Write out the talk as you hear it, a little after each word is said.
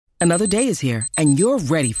Another day is here, and you're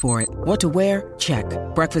ready for it. What to wear? Check.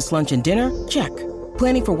 Breakfast, lunch, and dinner? Check.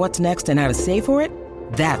 Planning for what's next and how to save for it?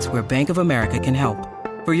 That's where Bank of America can help.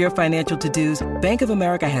 For your financial to-dos, Bank of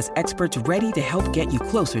America has experts ready to help get you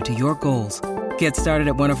closer to your goals. Get started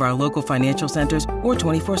at one of our local financial centers or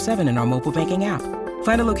 24/7 in our mobile banking app.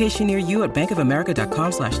 Find a location near you at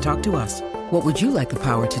bankofamerica.com/talktous. What would you like the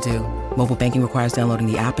power to do? Mobile banking requires downloading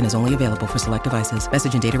the app and is only available for select devices.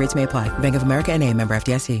 Message and data rates may apply. Bank of America N.A., member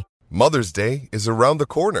FDIC. Mother's Day is around the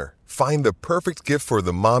corner. Find the perfect gift for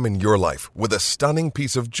the mom in your life with a stunning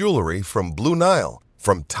piece of jewelry from Blue Nile.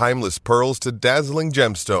 From timeless pearls to dazzling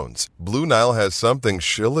gemstones, Blue Nile has something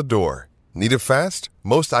she'll adore. Need it fast?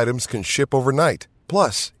 Most items can ship overnight.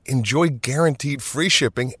 Plus, enjoy guaranteed free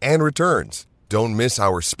shipping and returns. Don't miss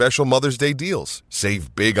our special Mother's Day deals.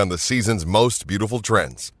 Save big on the season's most beautiful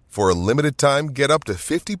trends. For a limited time, get up to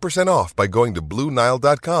 50% off by going to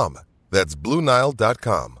BlueNile.com. That's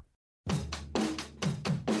BlueNile.com.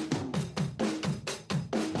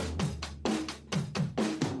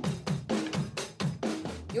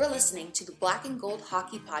 You're listening to the Black and Gold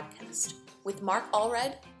Hockey Podcast with Mark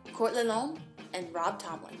Allred, Court Lalonde, and Rob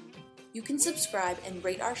Tomlin. You can subscribe and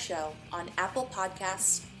rate our show on Apple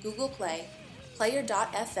Podcasts, Google Play,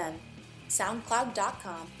 Player.fm,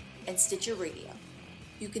 SoundCloud.com, and Stitcher Radio.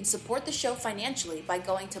 You can support the show financially by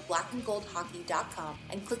going to blackandgoldhockey.com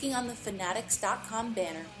and clicking on the Fanatics.com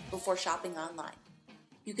banner before shopping online.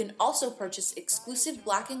 You can also purchase exclusive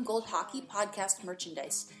Black and Gold Hockey Podcast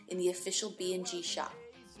merchandise in the official B&G shop.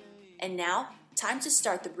 And now, time to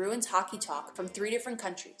start the Bruins hockey talk from 3 different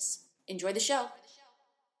countries. Enjoy the show.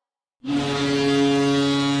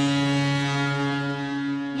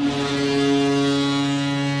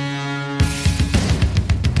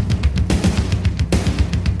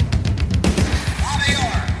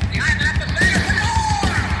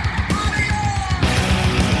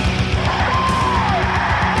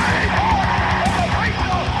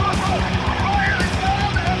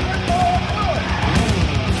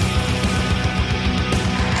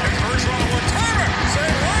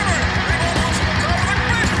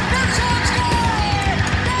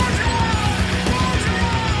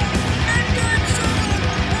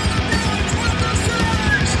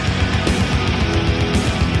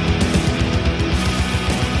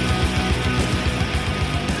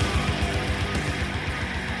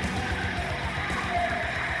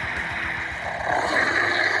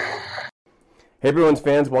 Hey Bruins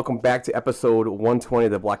fans, welcome back to episode 120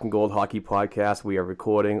 of the Black and Gold Hockey Podcast. We are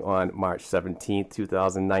recording on March 17th,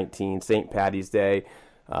 2019, St. Paddy's Day.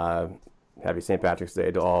 Happy St. Patrick's Day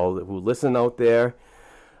to all who listen out there.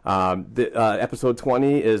 Episode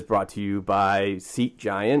 20 is brought to you by Seat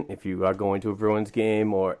Giant. If you are going to a Bruins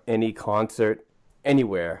game or any concert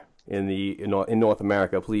anywhere in North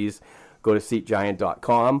America, please go to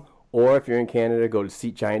seatgiant.com. Or if you're in Canada, go to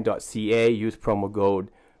seatgiant.ca. Use promo code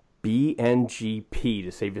BNGP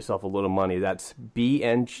to save yourself a little money. That's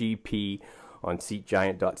BNGP on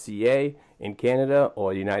seatgiant.ca in Canada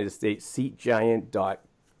or the United States,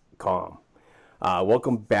 seatgiant.com.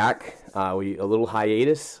 Welcome back. We a little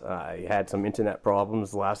hiatus. I had some internet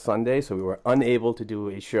problems last Sunday, so we were unable to do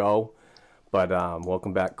a show. But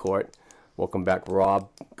welcome back, Court. Welcome back, Rob.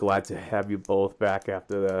 Glad to have you both back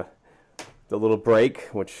after the little break,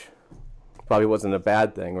 which probably wasn't a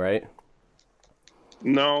bad thing, right?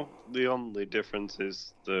 No, the only difference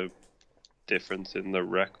is the difference in the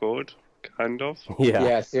record, kind of.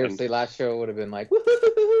 Yeah, seriously, last show would have been like,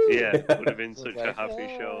 woo-hoo-hoo-hoo. Yeah, it would have been such a happy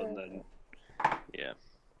show, and then, yeah,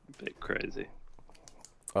 a bit crazy.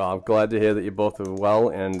 Well, I'm glad to hear that you both are well,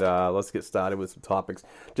 and let's get started with some topics.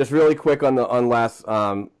 Just really quick on last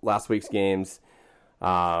week's games.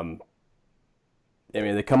 I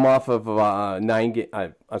mean, they come off of a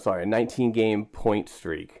 19-game point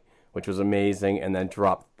streak, which was amazing, and then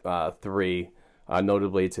dropped 3,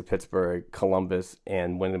 notably to Pittsburgh, Columbus,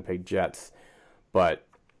 and Winnipeg Jets. But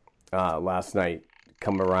last night,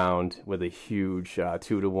 come around with a huge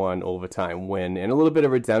 2-1 overtime win, and a little bit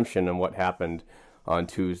of redemption in what happened on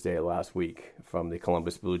Tuesday last week from the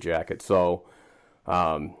Columbus Blue Jackets. So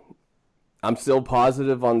I'm still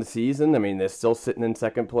positive on the season. I mean, they're still sitting in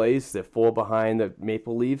second place. They're 4 behind the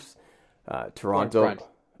Maple Leafs. Toronto,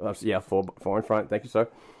 4 in front. Thank you, sir.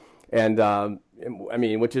 And, I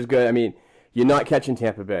mean, which is good. I mean, you're not catching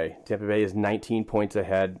Tampa Bay. Tampa Bay is 19 points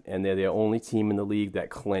ahead, and they're the only team in the league that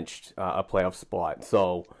clinched a playoff spot.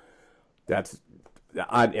 So that's,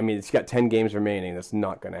 I mean, it's got 10 games remaining. That's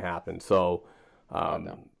not going to happen. So,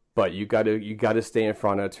 no. But you got to stay in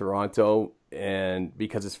front of Toronto, and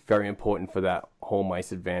because it's very important for that home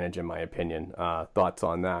ice advantage, in my opinion. Thoughts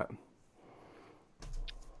on that?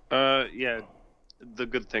 Yeah. the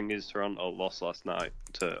good thing is Toronto lost last night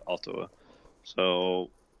to Ottawa. So,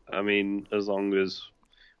 I mean, as long as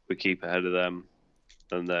we keep ahead of them,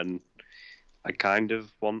 and then I kind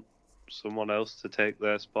of want someone else to take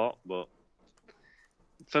their spot, but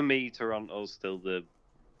for me, Toronto's still the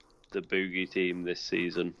boogie team this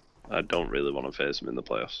season. I don't really want to face them in the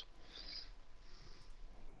playoffs.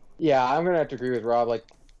 Yeah, I'm going to have to agree with Rob. Like,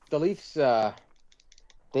 the Leafs,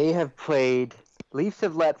 they have played... Leafs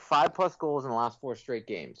have let 5+ goals in the last 4 straight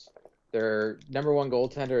games. Their number one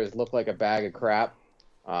goaltender has looked like a bag of crap.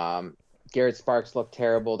 Garrett Sparks looked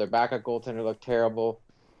terrible. Their backup goaltender looked terrible.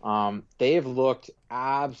 They have looked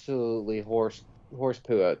absolutely horse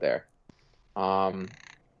poo out there.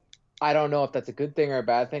 I don't know if that's a good thing or a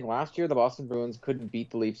bad thing. Last year, the Boston Bruins couldn't beat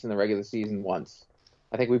the Leafs in the regular season once.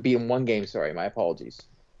 I think we beat them 1 game, sorry. My apologies.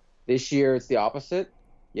 This year, it's the opposite,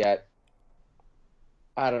 yet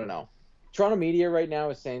I don't know. Toronto media right now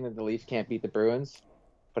is saying that the Leafs can't beat the Bruins,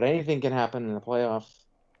 but anything can happen in the playoffs.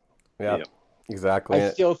 Yeah, exactly.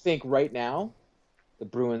 I still think right now the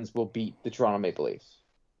Bruins will beat the Toronto Maple Leafs.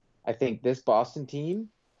 I think this Boston team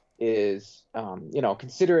is,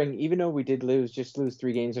 considering even though we did lose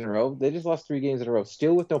 3 games in a row, they just lost 3 games in a row,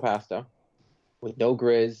 still with no Pasta, with no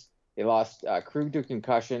Grizz. They lost Krug to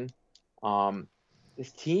concussion.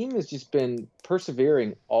 This team has just been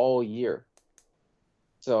persevering all year.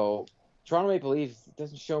 So Toronto Maple Leafs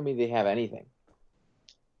doesn't show me they have anything.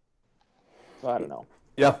 So I don't know.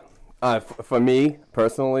 Yeah. For me,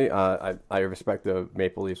 personally, I respect the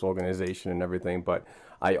Maple Leafs organization and everything, but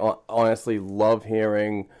I honestly love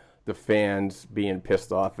hearing the fans being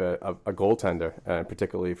pissed off at a goaltender,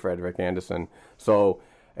 particularly Frederik Andersen. So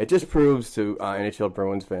it just proves to NHL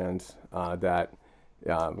Bruins fans that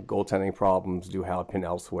goaltending problems do happen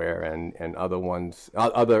elsewhere, and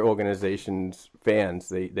other organizations, fans,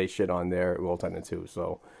 they shit on their goaltender too.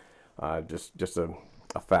 So just a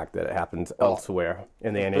fact that it happens elsewhere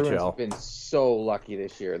in the NHL. Bruins have been so lucky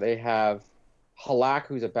this year. They have Halak,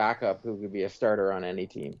 who's a backup, who could be a starter on any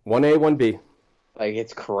team. 1A, 1B. Like,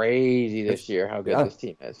 it's crazy this year how good this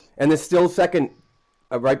team is. And they're still second,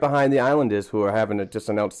 right behind the Islanders, who are having just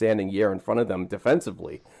an outstanding year in front of them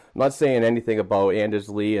defensively. I'm not saying anything about Anders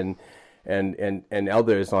Lee and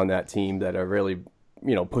others on that team that are really,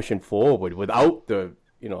 pushing forward without the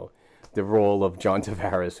role of John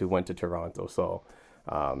Tavares, who went to Toronto. So,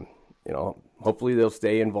 hopefully they'll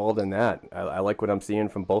stay involved in that. I like what I'm seeing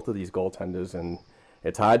from both of these goaltenders, and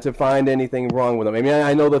it's hard to find anything wrong with them. I mean,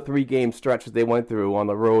 I know the 3-game stretch that they went through on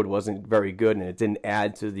the road wasn't very good, and it didn't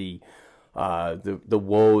add to the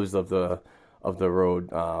woes of the road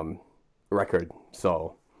record.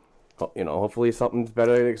 So, hopefully something's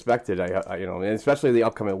better than expected. And especially the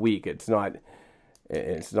upcoming week. It's not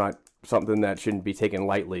something that shouldn't be taken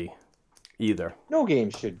lightly either. No game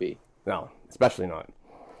should be. No, especially not.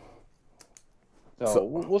 So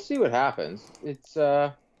we'll see what happens. It's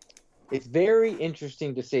very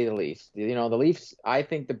interesting to say the least. The Leafs, I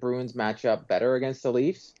think the Bruins match up better against the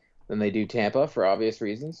Leafs than they do Tampa for obvious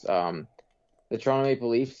reasons. The Toronto Maple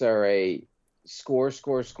Leafs are a score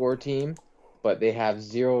team, but they have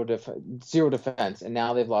zero defense, and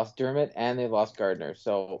now they've lost Dermott and they've lost Gardner.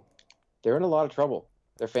 So they're in a lot of trouble.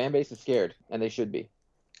 Their fan base is scared, and they should be.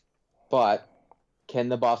 But can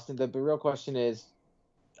the real question is,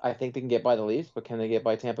 I think they can get by the Leafs, but can they get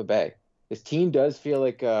by Tampa Bay? This team does feel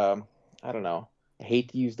like, I don't know, I hate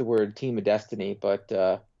to use the word team of destiny, but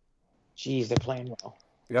geez, they're playing well.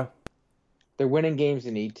 Yeah. They're winning games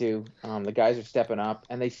they need to. The guys are stepping up,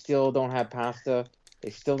 and they still don't have Pasta. They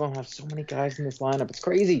still don't have so many guys in this lineup. It's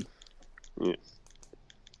crazy. Yeah.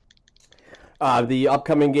 The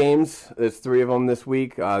upcoming games, there's 3 of them this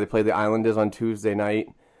week. They play the Islanders on Tuesday night,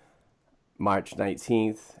 March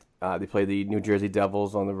 19th. They play the New Jersey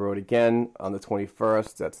Devils on the road again on the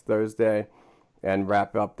 21st. That's Thursday. And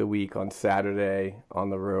wrap up the week on Saturday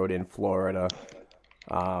on the road in Florida.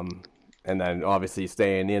 And then obviously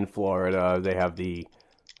staying in Florida, they have the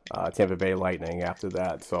Tampa Bay Lightning after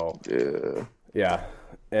that. So, yeah.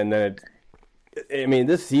 And then,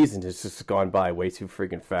 this season has just gone by way too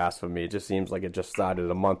freaking fast for me. It just seems like it just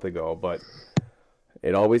started a month ago, but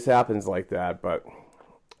it always happens like that. But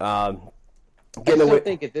I still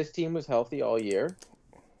think if this team was healthy all year,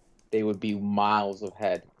 they would be miles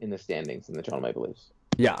ahead in the standings in the Toronto Maple Leafs.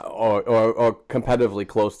 Yeah, or competitively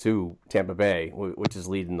close to Tampa Bay, which is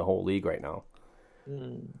leading the whole league right now.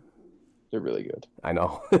 They're really good. I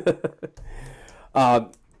know.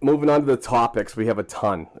 Moving on to the topics, we have a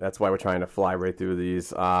ton. That's why we're trying to fly right through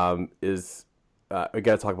these. We got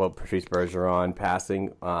to talk about Patrice Bergeron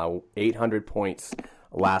passing 800 points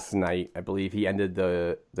last night. I believe he ended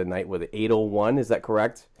the night with 801. Is that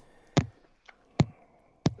correct?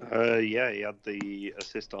 Yeah, he had the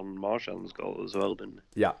assist on Marchand's goal as well, didn't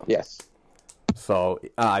he? Yeah. Yes. So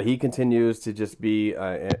he continues to just be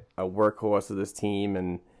a workhorse of this team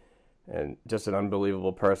and just an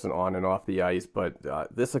unbelievable person on and off the ice. But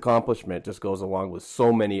this accomplishment just goes along with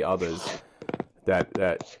so many others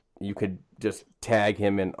that you could just tag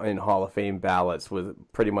him in Hall of Fame ballots with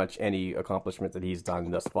pretty much any accomplishment that he's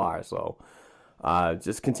done thus far. So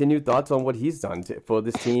just continued thoughts on what he's done for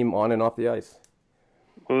this team on and off the ice.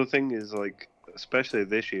 Well, the thing is, like, especially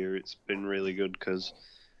this year, it's been really good because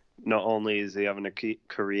not only is he having a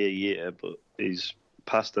career year, but he's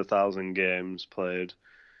past 1,000 games played,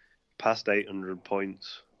 past 800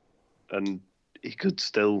 points, and he could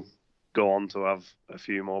still go on to have a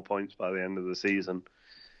few more points by the end of the season.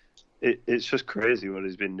 It's just crazy what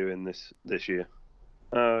he's been doing this year.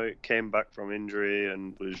 It came back from injury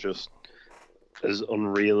and was just as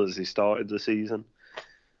unreal as he started the season.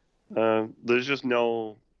 There's just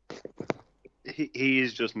no... He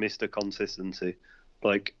is just Mr. Consistency.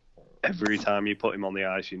 Like, every time you put him on the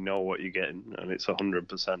ice, you know what you're getting, and it's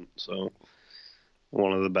 100%. So,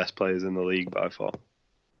 one of the best players in the league by far.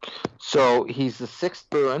 So he's the 6th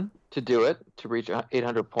Bruin to do it, to reach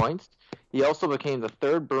 800 points. He also became the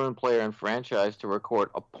 3rd Bruin player in franchise to record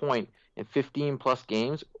a point in 15-plus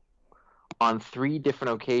games on 3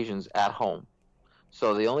 different occasions at home.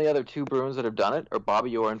 So the only other 2 Bruins that have done it are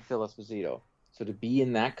Bobby Orr and Phil Esposito. So to be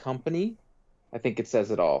in that company, I think it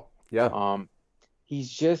says it all. Yeah. He's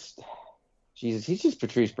just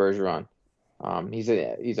Patrice Bergeron. He's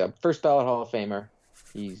a first ballot Hall of Famer.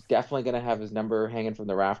 He's definitely going to have his number hanging from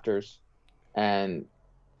the rafters, and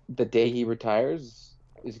the day he retires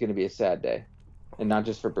is going to be a sad day, and not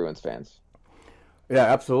just for Bruins fans. Yeah,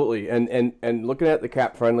 absolutely. And looking at the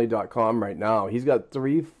capfriendly.com right now, he's got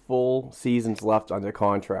 3 full seasons left under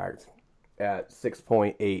contract at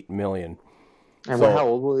 $6.8 million. And so, how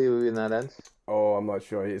old will he be when that ends? Oh, I'm not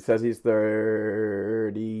sure. It says he's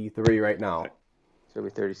 33 right now. So he'll be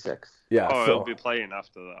 36. Yeah. Oh, so he'll be playing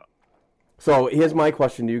after that. So here's my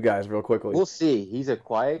question to you guys real quickly. We'll see. He's a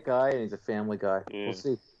quiet guy and he's a family guy. Yeah. We'll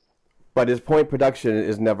see. But his point production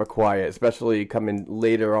is never quiet, especially coming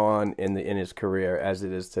later on in his career as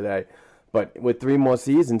it is today. But with 3 more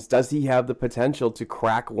seasons, does he have the potential to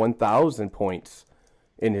crack 1,000 points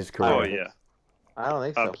in his career? Oh, yeah. I don't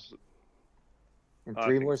think so. In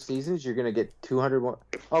 3 more seasons, you're going to get 200 more.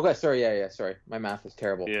 Okay, sorry. Yeah, sorry. My math is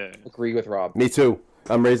terrible. Yeah. Agree with Rob. Me too.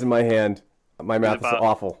 I'm raising my hand. My math is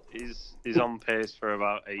awful. He's on pace for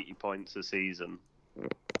about 80 points a season.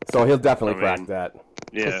 So he'll definitely crack that.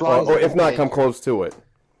 Yeah. Or if not, come close to it.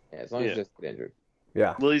 Yeah, as long as he doesn't get injured.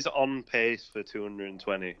 Yeah. Well, he's on pace for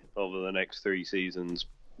 220 over the next 3 seasons.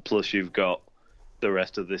 Plus, you've got the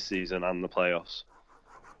rest of this season and the playoffs.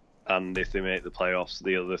 And if they make the playoffs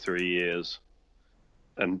the other 3 years,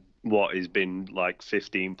 and what has been like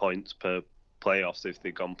 15 points per playoffs if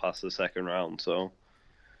they've gone past the second round. So,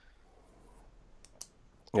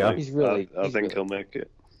 yeah, I think he'll make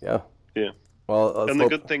it. Yeah. Yeah. Well, and the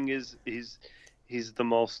good thing is he's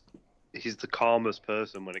the calmest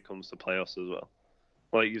person when it comes to playoffs as well.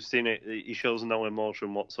 Like, you've seen it, he shows no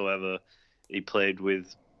emotion whatsoever. He played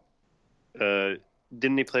with,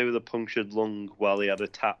 didn't he play with a punctured lung while he had a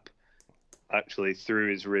tap actually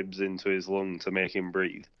through his ribs into his lung to make him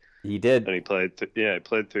breathe? He did. And he played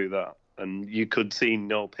through that. And you could see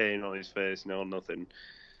no pain on his face, no nothing.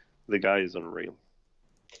 The guy is unreal.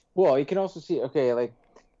 Well, you can also see, like,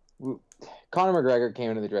 Conor McGregor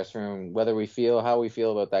came into the dressing room, whether how we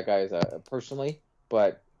feel about that guy personally,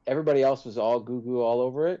 but everybody else was all goo-goo all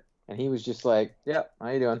over it, and he was just like, yeah, how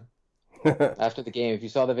you doing? After the game, if you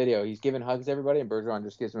saw the video, he's giving hugs to everybody, and Bergeron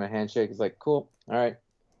just gives him a handshake. He's like, cool, all right,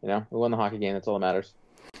 we won the hockey game, that's all that matters.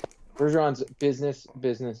 Bergeron's business.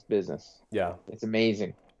 Yeah. It's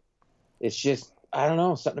amazing. It's just, I don't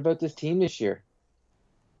know, something about this team this year.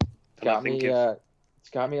 It's got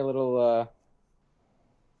me a little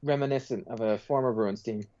reminiscent of a former Bruins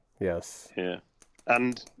team. Yes. Yeah.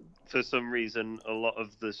 And for some reason, a lot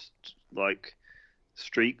of the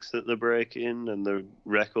streaks that they're breaking and the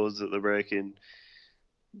records that they're breaking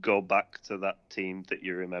go back to that team that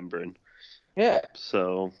you're remembering. Yeah.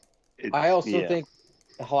 So I also think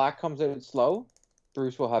Halak comes out slow.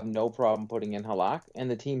 Bruce will have no problem putting in Halak, and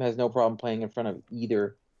the team has no problem playing in front of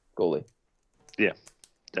either goalie. Yeah,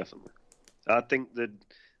 definitely. I think that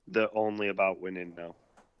they're only about winning now.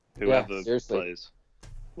 Whoever plays.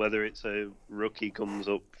 Whether it's a rookie comes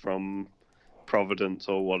up from Providence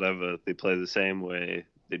or whatever, they play the same way.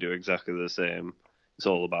 They do exactly the same. It's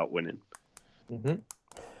all about winning.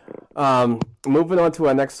 Mm-hmm. Moving on to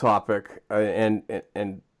our next topic,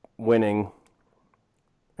 and winning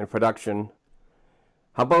and production.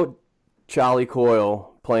 How about Charlie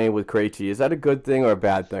Coyle playing with Krejci? Is that a good thing or a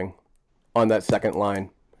bad thing on that second line?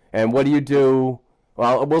 And what do you do?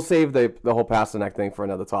 Well, we'll save the whole Pasternak thing for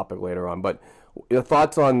another topic later on. But your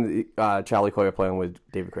thoughts on Charlie Coyle playing with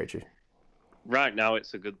David Krejci? Right now,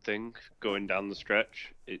 it's a good thing. Going down the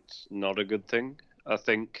stretch, it's not a good thing. I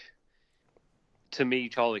think, to me,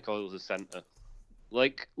 Charlie Coyle's a centre.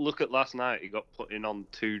 Like, look at last night. He got put in on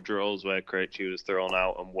 2 draws where Krejci was thrown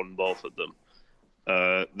out and won both of them.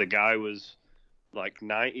 The guy was like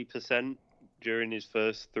 90% during his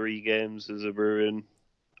first 3 games as a Bruin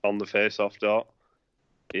on the face-off dot.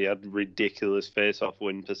 He had ridiculous face-off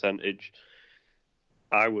win percentage.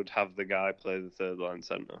 I would have the guy play the third-line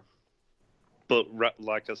centre. But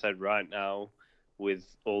like I said, right now, with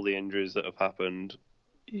all the injuries that have happened,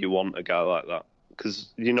 you want a guy like that.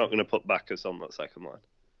 Because you're not going to put Backes on that second line.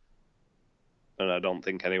 And I don't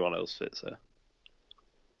think anyone else fits there.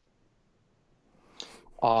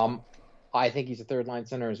 I think he's a third-line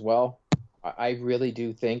center as well. I really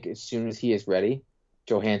do think as soon as he is ready,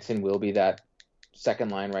 Johansson will be that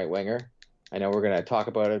second-line right winger. I know we're going to talk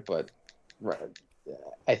about it, but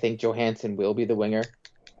I think Johansson will be the winger.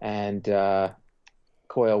 And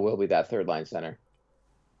Coyle will be that third-line center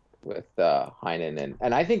with Heinen.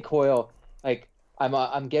 And I think Coyle, like,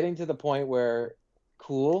 I'm getting to the point where,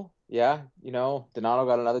 cool, yeah, Donato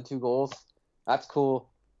got another 2 goals. That's cool.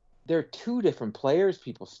 They're 2 different players,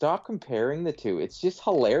 people. Stop comparing the 2. It's just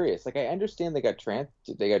hilarious. Like, I understand they got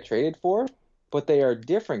traded for, but they are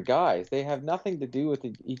different guys. They have nothing to do with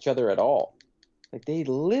each other at all. Like, they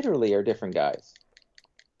literally are different guys.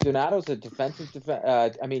 Donato's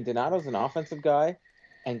Donato's an offensive guy,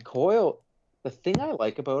 and Coyle, the thing I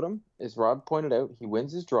like about him is, Rob pointed out, he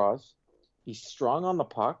wins his draws. He's strong on the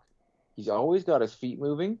puck. He's always got his feet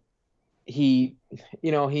moving. He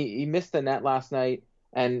missed the net last night,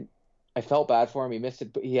 and I felt bad for him. He missed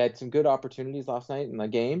it, but he had some good opportunities last night in the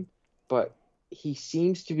game. But he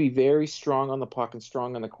seems to be very strong on the puck and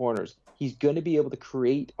strong on the corners. He's going to be able to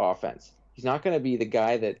create offense. He's not going to be the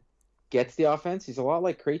guy that gets the offense. He's a lot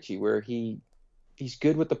like Krejci, where he's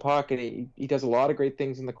good with the puck, and he does a lot of great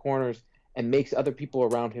things in the corners and makes other people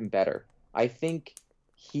around him better. I think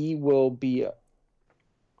he will be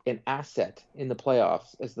an asset in the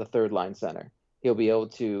playoffs as the third line center. He'll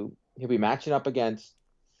be matching up against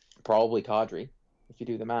probably Kadri, if you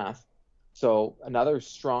do the math. So another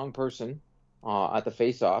strong person at the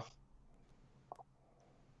face-off.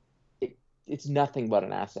 It's nothing but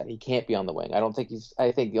an asset. He can't be on the wing.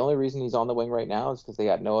 I think the only reason he's on the wing right now is because they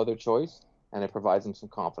got no other choice, and it provides him some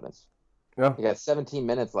confidence. Yeah. He got 17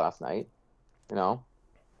 minutes last night,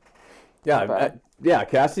 Yeah,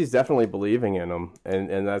 Cassie's definitely believing in him,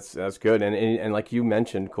 and that's good. And like you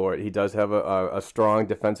mentioned, Court, he does have a strong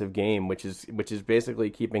defensive game, which is basically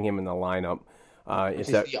keeping him in the lineup. Which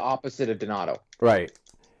is the opposite of Donato. Right.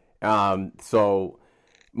 So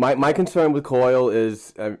my concern with Coyle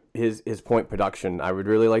is his point production. I would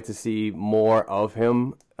really like to see more of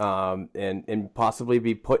him, and possibly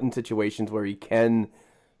be put in situations where he can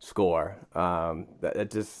score.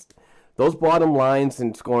 Those bottom lines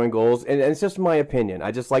and scoring goals, and it's just my opinion.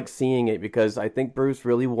 I just like seeing it because I think Bruce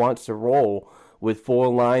really wants to roll with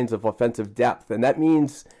 4 lines of offensive depth, and that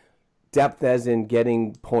means depth as in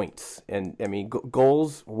getting points. And I mean,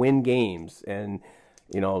 goals win games, and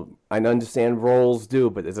I understand roles do,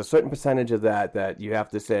 but there's a certain percentage of that you have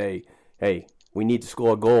to say, hey, we need to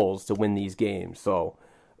score goals to win these games. So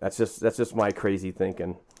that's just my crazy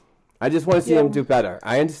thinking. I just want to see him do better.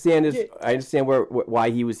 I understand why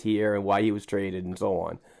he was here and why he was traded and so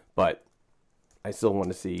on, but I still want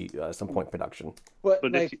to see some point production. But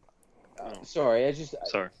sorry.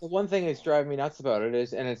 The one thing that's driving me nuts about it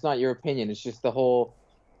is, and it's not your opinion, it's just the whole.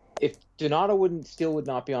 If Donato would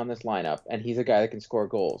not be on this lineup, and he's a guy that can score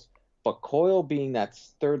goals, but Coyle being that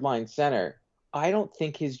third line center, I don't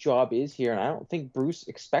think his job is here, and I don't think Bruce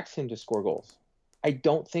expects him to score goals. I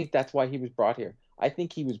don't think that's why he was brought here. I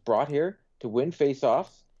think he was brought here to win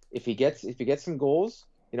faceoffs. If he gets some goals,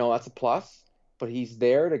 that's a plus. But he's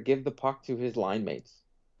there to give the puck to his line mates.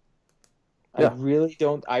 Yeah. I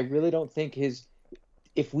really don't think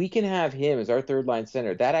if we can have him as our third line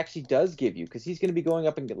center, that actually does give you, because he's going to be going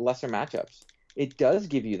up in lesser matchups. It does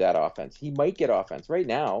give you that offense. He might get offense. Right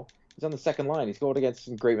now, he's on the second line. He's going against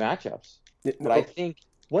some great matchups. But I think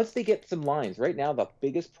once they get some lines, right now the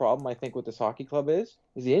biggest problem I think with this hockey club is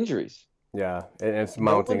the injuries. Yeah, and it's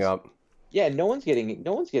mounting up. Yeah, no one's getting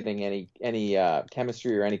any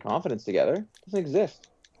chemistry or any confidence together. It doesn't exist.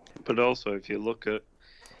 But also, if you look at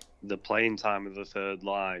the playing time of the third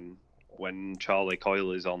line when Charlie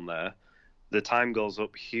Coyle is on there, the time goes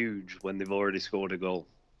up huge when they've already scored a goal.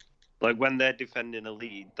 Like when they're defending a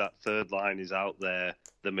lead, that third line is out there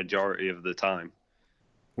the majority of the time.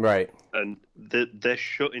 Right. And they're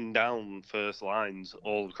shutting down first lines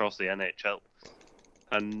all across the NHL.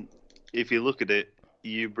 And if you look at it,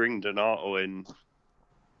 you bring Donato in.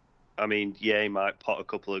 I mean, yeah, he might pot a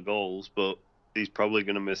couple of goals, but he's probably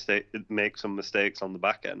going to make some mistakes on the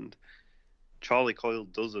back end. Charlie Coyle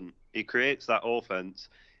doesn't. He creates that offense.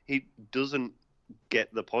 He doesn't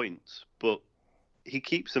get the points, but he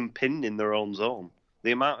keeps them pinned in their own zone.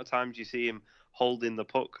 The amount of times you see him holding the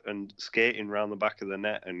puck and skating around the back of the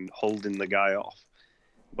net and holding the guy off,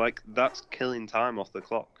 like, that's killing time off the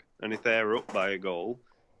clock. And if they're up by a goal,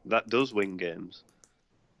 that does win games.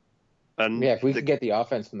 And yeah, if we could get the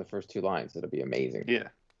offense from the first two lines, it'll be amazing. Yeah,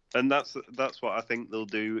 and that's what I think they'll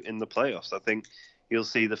do in the playoffs. I think you'll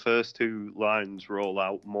see the first two lines roll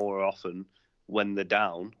out more often when they're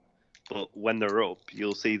down, but when they're up,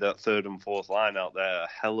 you'll see that third and fourth line out there a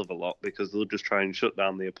hell of a lot because they'll just try and shut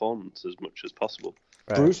down the opponents as much as possible.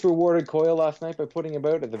 Right. Bruce rewarded Coyle last night by putting him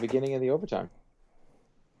out at the beginning of the overtime.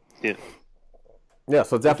 Yeah. Yeah,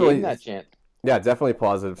 so definitely Gave him that chance. Yeah, definitely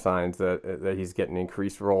positive signs that he's getting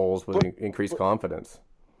increased roles with increased confidence.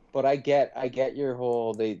 But I get your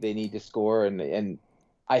whole they need to score and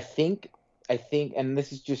I think and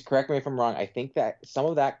this is just, correct me if I'm wrong, I think that some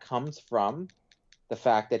of that comes from the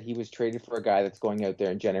fact that he was traded for a guy that's going out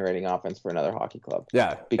there and generating offense for another hockey club.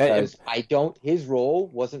 Yeah. Because his role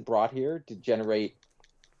wasn't brought here to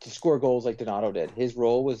score goals like Donato did. His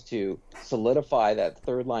role was to solidify that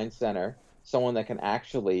third line center, someone that can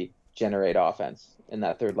actually generate offense in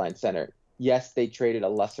that third line center. Yes, they traded a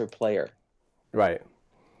lesser player. Right.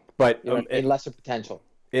 But in lesser potential.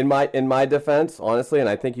 In my defense, honestly, and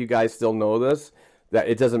I think you guys still know this, that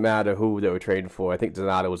it doesn't matter who they were trading for. I think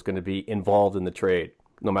Donato was going to be involved in the trade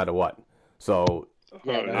no matter what. So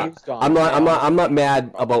I'm not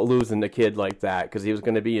mad about losing the kid like that because he was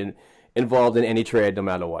going to be involved in any trade no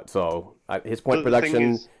matter what. So his point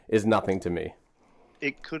production is nothing to me.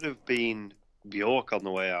 It could have been Bjork on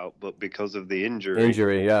the way out, but because of the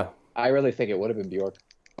injury. Yeah. I really think it would have been Bjork.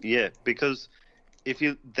 Yeah, because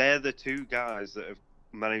they're the two guys that have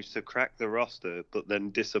managed to crack the roster, but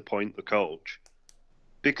then disappoint the coach.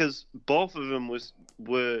 Because both of them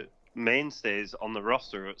were mainstays on the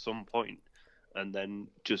roster at some point, and then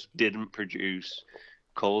just didn't produce,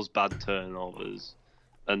 caused bad turnovers,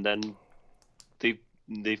 and then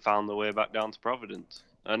they found their way back down to Providence.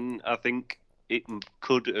 And I think it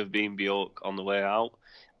could have been Bjork on the way out.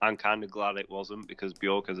 I'm kind of glad it wasn't because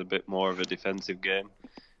Bjork has a bit more of a defensive game.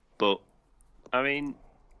 But, I mean,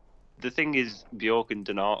 the thing is, Bjork and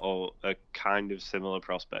Donato are kind of similar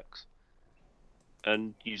prospects.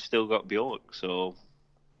 And you still got Bjork, so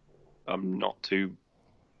I'm not too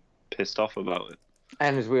pissed off about it.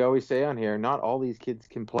 And as we always say on here, not all these kids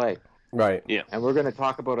can play. Right. Yeah. And we're going to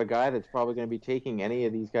talk about a guy that's probably going to be taking any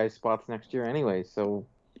of these guys' spots next year anyway. So,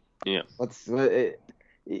 yeah.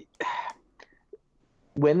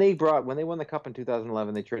 When they won the Cup in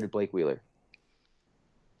 2011, they traded Blake Wheeler.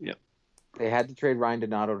 Yeah. They had to trade Ryan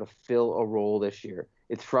Donato to fill a role this year.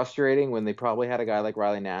 It's frustrating when they probably had a guy like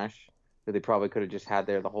Riley Nash, who they probably could have just had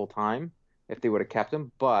there the whole time if they would have kept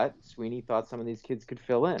him. But Sweeney thought some of these kids could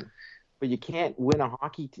fill in. But you can't win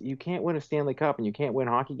you can't win a Stanley Cup and you can't win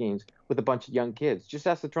hockey games with a bunch of young kids. Just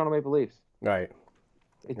ask the Toronto Maple Leafs. Right.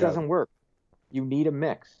 It doesn't work. You need a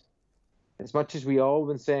mix. As much as we all have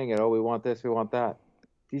been saying it, we want this, we want that.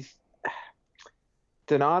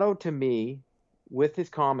 Donato, to me, with his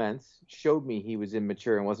comments, showed me he was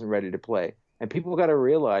immature and wasn't ready to play. And people got to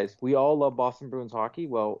realize we all love Boston Bruins hockey.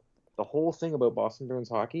 Well, the whole thing about Boston Bruins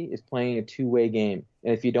hockey is playing a two-way game.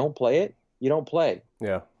 And if you don't play it, you don't play.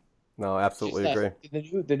 Yeah. No, absolutely agree.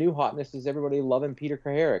 The new hotness is everybody loving Peter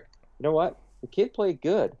Kraharik. You know what? The kid played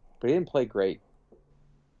good, but he didn't play great.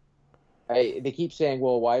 They keep saying,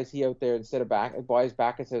 well, why is he out there instead of Backes? Why is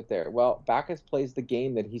Backes out there? Well, Backes plays the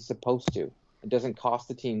game that he's supposed to. It doesn't cost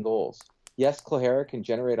the team goals. Yes, Kraharik can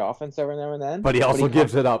generate offense every now and then. But he also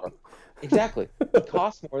gives it up. Exactly. It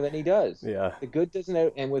costs more than he does. Yeah. The good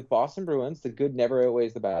doesn't and with Boston Bruins, the good never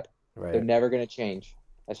outweighs the bad. Right. They're never going to change.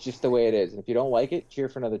 That's just the way it is. And if you don't like it, cheer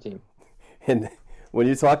for another team. And when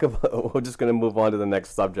you talk about, we're just going to move on to the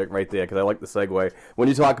next subject right there because I like the segue. When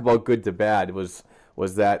you talk about good to bad, was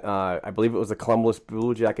that I believe it was a Columbus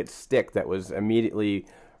Blue Jacket stick that was immediately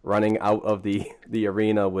running out of the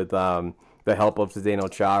arena with the help of Zdeno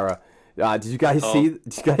Chara. Did you guys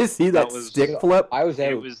see that stick flip? I was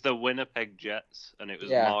out. It was the Winnipeg Jets, and it was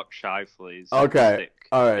Mark Scheifele's stick.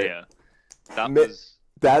 All right. Yeah.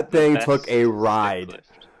 That thing took a ride.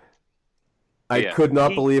 I could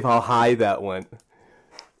not believe how high that went.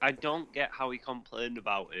 I don't get how he complained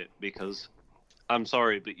about it, because I'm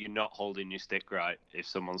sorry, but you're not holding your stick right if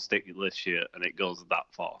someone's stick lifts you and it goes that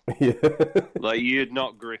far. Yeah. Like, you're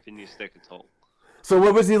not gripping your stick at all. So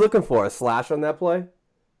what was he looking for? A slash on that play?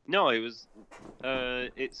 No, it was.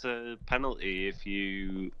 It's a penalty if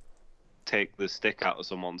you take the stick out of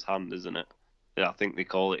someone's hand, isn't it? Yeah, I think they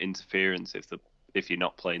call it interference if you're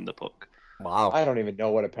not playing the puck. Wow. I don't even know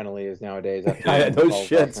what a penalty is nowadays. No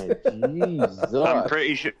shit. Jesus. I'm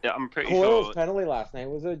pretty Coyle's sure. penalty last night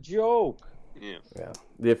was a joke. Yeah. Yeah.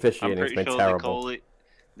 The I'm officiating's pretty been sure terrible.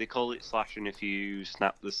 they call it slashing if you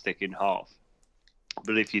snap the stick in half.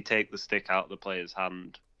 But if you take the stick out of the player's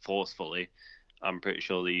hand forcefully, I'm pretty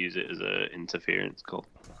sure they use it as an interference call.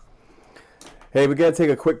 Hey, we got to take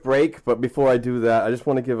a quick break, but before I do that, I just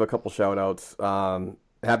want to give a couple shout-outs.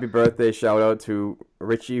 Happy birthday shout-out to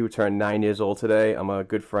Richie, who turned 9 years old today. I'm a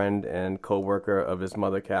good friend and co-worker of his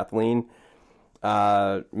mother, Kathleen.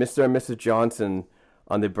 Mr. and Mrs. Johnson,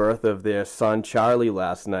 on the birth of their son, Charlie,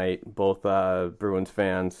 last night, both Bruins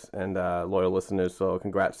fans and loyal listeners, so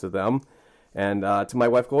congrats to them. And to my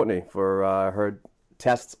wife, Courtney, for her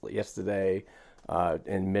tests yesterday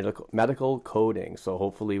in medical coding. So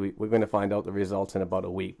hopefully we're going to find out the results in about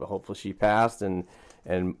a week, but hopefully she passed and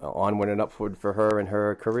onward and upward for her and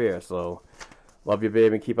her career. So love you,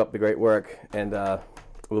 babe, and keep up the great work. And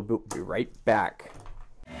we'll be right back.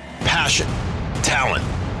 Passion, talent,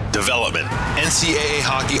 development. NCAA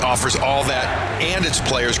hockey offers all that, and its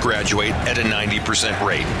players graduate at a 90%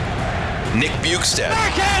 rate. Nick Bukestad.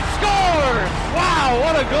 Backhand scores! Wow,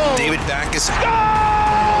 what a goal! David Backus.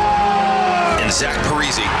 And Zach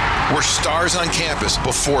Parisi were stars on campus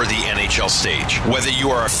before the NHL stage. Whether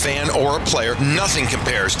you are a fan or a player, nothing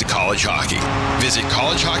compares to college hockey. Visit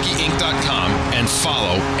collegehockeyinc.com and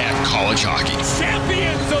follow @collegehockey.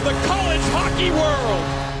 Champions of the college hockey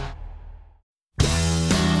world!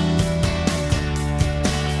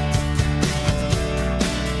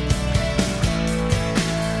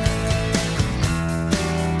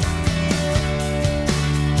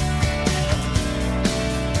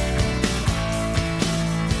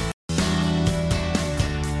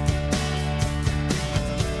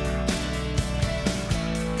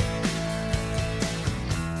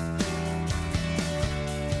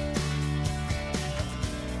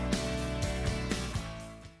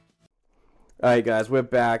 All right, guys, we're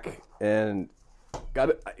back, and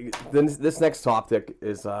this next topic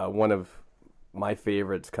is one of my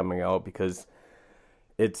favorites coming out, because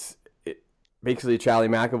basically Charlie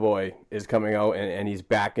McAvoy is coming out and he's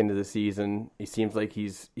back into the season. He seems like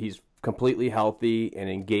he's completely healthy and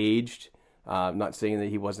engaged. Not saying that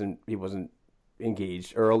he wasn't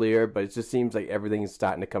engaged earlier, but it just seems like everything is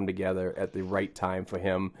starting to come together at the right time for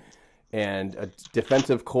him, and a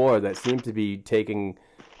defensive core that seems to be taking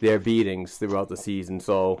their beatings throughout the season.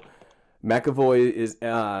 So McAvoy is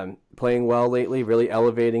playing well lately, really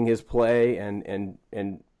elevating his play, and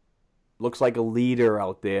looks like a leader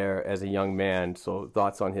out there as a young man. So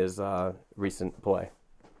thoughts on his recent play?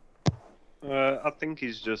 I think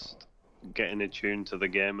he's just getting attuned to the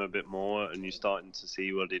game a bit more, and you're starting to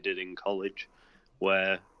see what he did in college,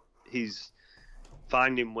 where he's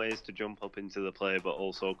finding ways to jump up into the play but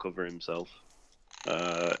also cover himself.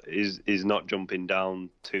 He's not jumping down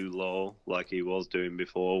too low like he was doing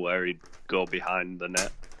before, where he'd go behind the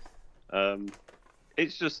net.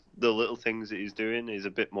 It's just the little things that he's doing. He's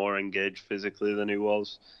a bit more engaged physically than he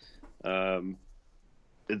was. That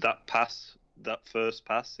first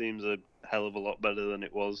pass seems a hell of a lot better than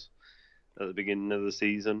it was at the beginning of the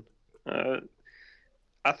season. I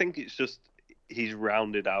think it's just he's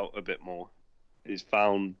rounded out a bit more. He's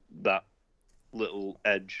found that little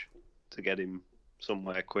edge to get him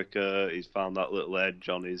somewhere quicker. He's found that little edge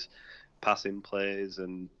on his passing plays,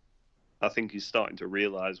 and I think he's starting to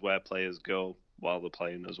realise where players go while they're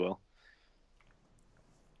playing as well.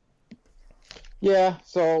 Yeah,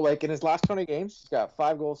 so like in his last 20 games, he's got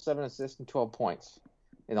 5 goals, 7 assists, and 12 points.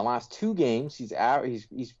 In the last 2 games, he's had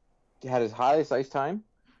his highest ice time.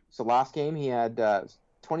 So last game he had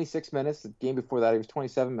 26 minutes. The game before that he was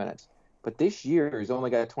 27 minutes. But this year he's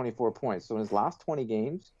only got 24 points. So in his last 20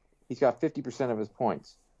 games, he's got 50% of his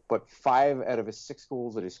points, but 5 out of his 6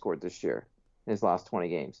 goals that he scored this year in his last 20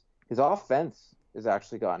 games. His offense has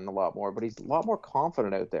actually gotten a lot more, but he's a lot more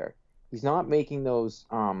confident out there. He's not making those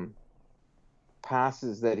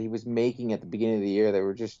passes that he was making at the beginning of the year that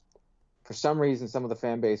were just, for some reason, some of the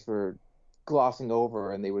fan base were glossing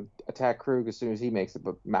over, and they would attack Krug as soon as he makes it.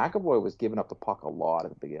 But McAvoy was giving up the puck a lot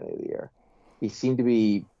at the beginning of the year. He seemed to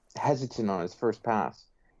be hesitant on his first pass.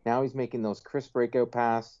 Now he's making those crisp breakout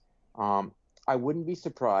passes. I wouldn't be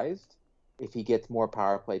surprised if he gets more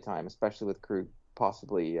power play time, especially with Krug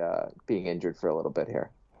possibly being injured for a little bit here,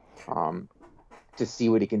 to see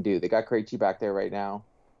what he can do. They got Krejci back there right now,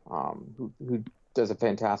 who does a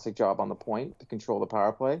fantastic job on the point to control the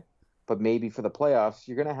power play. But maybe for the playoffs,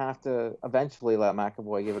 you're going to have to eventually let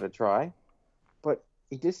McAvoy give it a try. But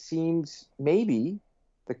it just seems maybe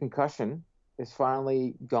the concussion is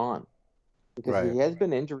finally gone, because he has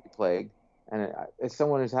been injury plagued. And as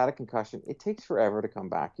someone who's had a concussion, it takes forever to come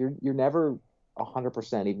back. You're never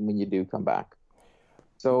 100% even when you do come back.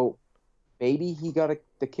 So maybe he got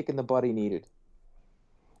the kick in the butt he needed.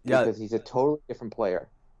 Yeah, because he's a totally different player.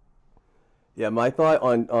 Yeah, my thought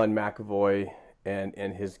on McAvoy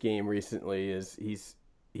and his game recently is he's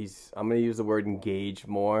I'm going to use the word engaged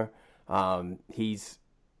more. He's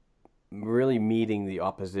really meeting the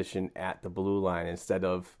opposition at the blue line instead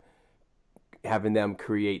of having them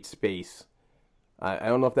create space. I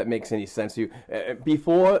don't know if that makes any sense to you.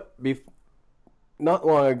 Before not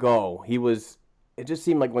long ago, it just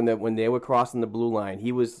seemed like when they were crossing the blue line,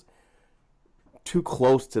 he was too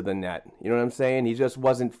close to the net. You know what I'm saying? He just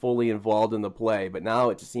wasn't fully involved in the play. But now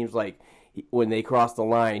it just seems like when they cross the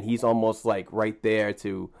line, he's almost like right there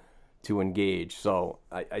to engage. So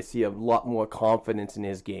I see a lot more confidence in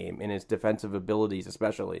his game, in his defensive abilities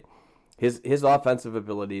especially. His offensive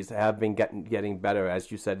abilities have been getting better,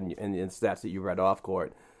 as you said in the stats that you read off,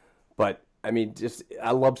 Court. But I mean,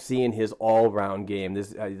 I love seeing his all-round game.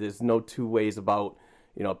 There's no two ways about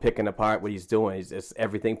picking apart what he's doing. It's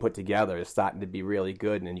everything put together is starting to be really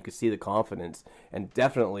good, and you can see the confidence, and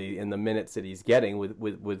definitely in the minutes that he's getting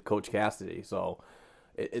with Coach Cassidy. So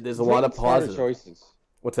there's a lot of positive choices.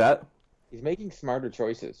 What's that? He's making smarter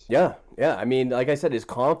choices. Yeah. I mean, like I said, his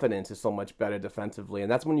confidence is so much better defensively,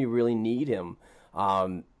 and that's when you really need him.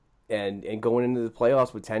 And going into the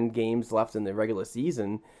playoffs with 10 games left in the regular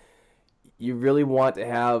season, you really want to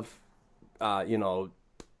have,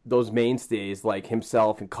 those mainstays like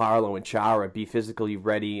himself and Carlo and Chara be physically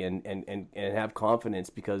ready and have confidence,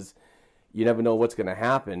 because you never know what's going to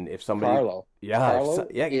happen if somebody. Carlo.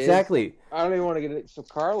 Yeah, exactly. I don't even want to get it. So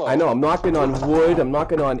Carlo. I know. I'm knocking on wood. I'm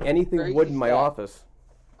knocking on anything wood in my office.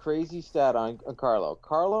 Crazy stat on Carlo.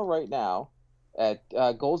 Carlo right now at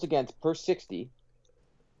goals against per 60.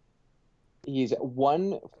 He's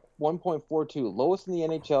 1.42, lowest in the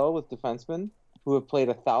NHL with defensemen who have played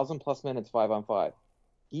 1,000+ minutes 5-on-5.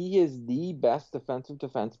 He is the best defensive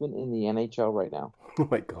defenseman in the NHL right now. Oh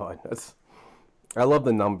my God, I love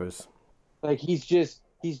the numbers. Like he's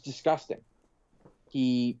disgusting.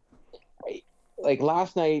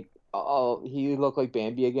 Last night, he looked like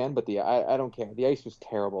Bambi again, but I don't care. The ice was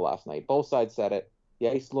terrible last night. Both sides said it. The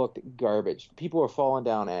ice looked garbage. People were falling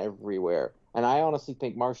down everywhere. And I honestly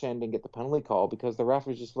think Marchand didn't get the penalty call because the ref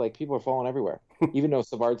was just like, people are falling everywhere. Even though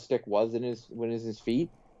Savard's stick was in his feet,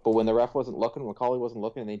 but when the ref wasn't looking, when Cauley wasn't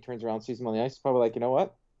looking, and then he turns around and sees him on the ice, it's probably like, you know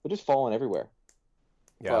what? They're just falling everywhere.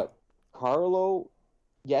 Yeah. But Carlo,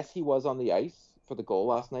 yes, he was on the ice for the goal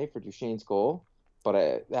last night, for Duchesne's goal,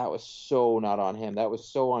 but that was so not on him. That was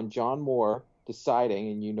so on John Moore deciding,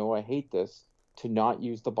 and I hate this, to not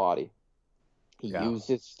use the body. He used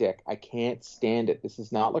his stick. I can't stand it. This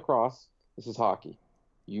is not lacrosse. This is hockey.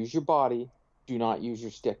 Use your body. Do not use your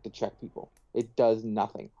stick to check people. It does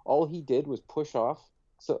nothing. All he did was push off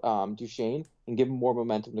Duchesne and give him more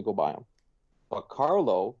momentum to go by him. But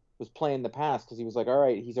Carlo was playing the pass because he was like, all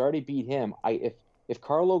right, he's already beat him. If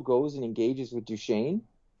Carlo goes and engages with Duchesne,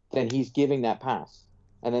 then he's giving that pass.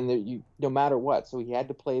 And then no matter what. So he had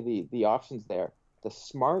to play the options there. The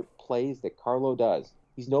smart plays that Carlo does.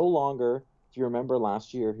 He's no longer, if you remember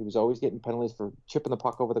last year, he was always getting penalties for chipping the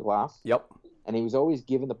puck over the glass. Yep. And he was always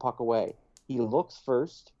giving the puck away. He looks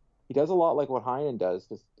first. He does a lot like what Heinen does,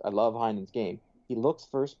 because I love Heinen's game. He looks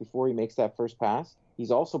first before he makes that first pass.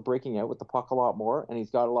 He's also breaking out with the puck a lot more, and he's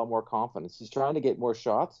got a lot more confidence. He's trying to get more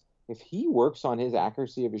shots. If he works on his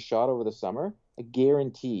accuracy of his shot over the summer, I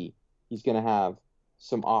guarantee he's going to have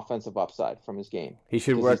some offensive upside from his game. He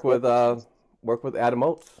should work with Adam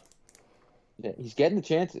Oates. Yeah, he's getting the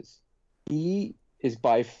chances. He is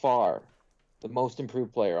by far the most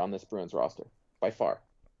improved player on this Bruins roster. By far.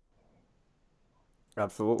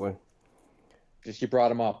 Absolutely. Just you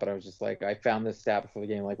brought him up, but I was just like, I found this stat before the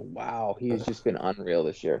game, like, wow, he has just been unreal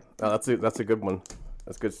this year. Oh, that's a good one.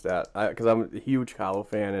 That's a good stat. Because I'm a huge Carlo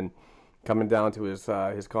fan, and coming down to his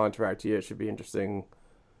contract year, it should be interesting.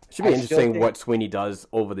 It should be interesting what Sweeney does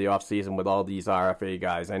over the offseason with all these RFA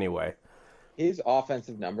guys anyway. His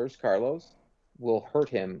offensive numbers, Carlos, will hurt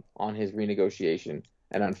him on his renegotiation,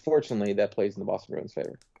 and unfortunately, that plays in the Boston Bruins'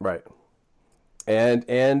 favor. Right. And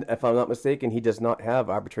if I'm not mistaken, he does not have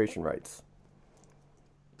arbitration rights.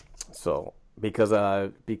 So because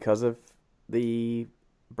of the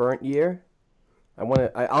burnt year,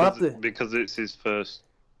 I'll have to because it's his first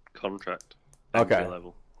contract. Okay. entry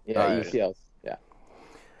level. Yeah, Alright. ECLs.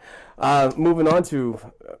 Yeah. Moving on to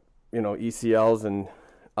ECLs and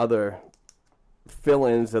other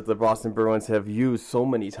fill-ins that the Boston Bruins have used so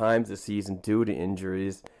many times this season due to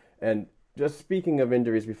injuries. And just speaking of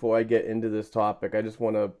injuries, before I get into this topic, I just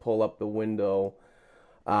want to pull up the window.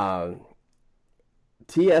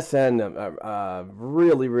 TSN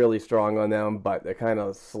really, really strong on them, but they're kind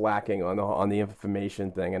of slacking on the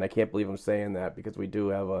information thing. And I can't believe I'm saying that because we do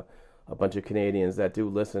have a bunch of Canadians that do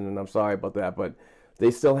listen, and I'm sorry about that, but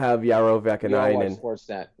they still have Yaro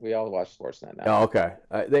Vekanainen. We all watch Sportsnet now. Oh, okay.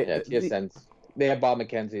 TSN's. They have Bob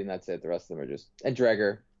McKenzie, and that's it. The rest of them are just and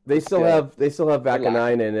Dreger. They still have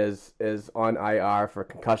Vekanainen as on IR for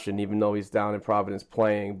concussion, even though he's down in Providence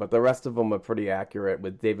playing. But the rest of them are pretty accurate,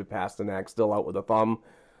 with David Pasternak still out with a thumb,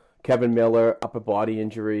 Kevin Miller upper body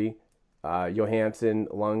injury, Johansson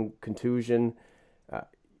lung contusion,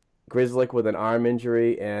 Grzelcyk with an arm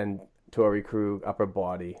injury, and Torrey Krug upper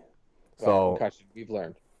body. So concussion, we've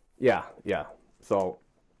learned. Yeah. So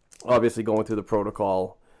obviously going through the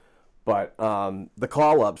protocol, but the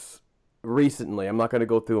call-ups recently, I'm not going to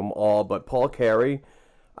go through them all, but Paul Carey,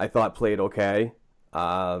 I thought played okay.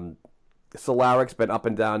 Cehlarek's been up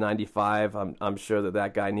and down 95. I'm sure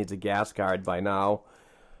that guy needs a gas card by now.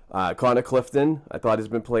 Connor Clifton, I thought has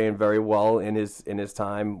been playing very well in his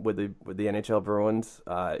time with the NHL Bruins.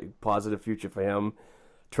 Positive future for him.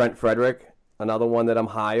 Trent Frederick, another one that I'm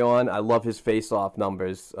high on. I love his face-off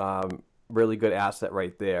numbers. Really good asset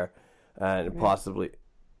right there, and possibly.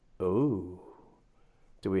 Ooh.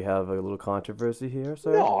 Do we have a little controversy here,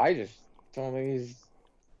 sir? No, I just don't think he's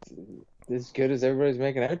as good as everybody's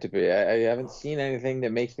making out to be. I haven't seen anything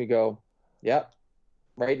that makes me go, yep.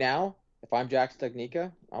 Right now, if I'm Jack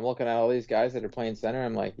Stugnica, I'm looking at all these guys that are playing center.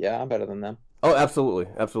 I'm like, yeah, I'm better than them. Oh,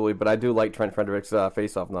 absolutely. But I do like Trent Frederick's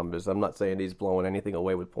face-off numbers. I'm not saying he's blowing anything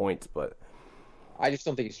away with points, but I just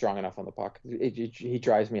don't think he's strong enough on the puck. He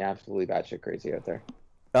drives me absolutely batshit crazy out there.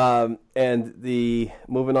 And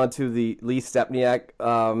moving on to the Lee Stepniak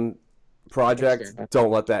project.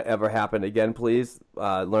 Don't let that ever happen again, please.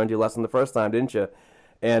 Learned your lesson the first time, didn't you?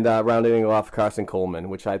 And rounding off Carson Coleman,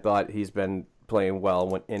 which I thought he's been playing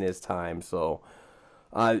well in his time. So,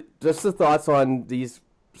 just the thoughts on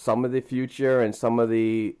some of the future and some of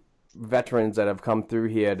the veterans that have come through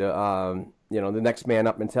here to the next man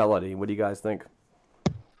up mentality. What do you guys think?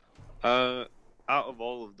 Out of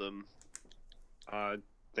all of them, I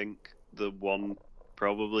think the one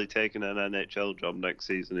probably taking an NHL job next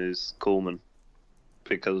season is Coleman,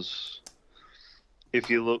 because if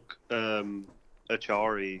you look,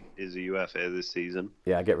 Achari is a UFA this season.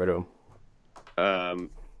 Yeah, get rid of him.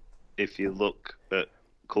 If you look at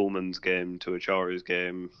Coleman's game to Achari's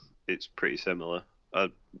game, it's pretty similar.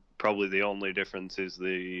 Probably the only difference is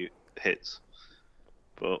the hits,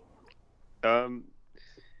 but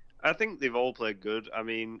I think they've all played good. I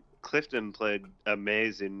mean, Clifton played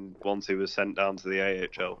amazing once he was sent down to the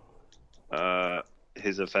AHL.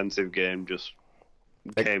 His offensive game just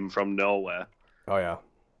came from nowhere. Oh,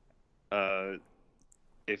 yeah.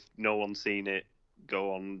 If no one's seen it,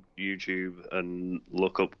 go on YouTube and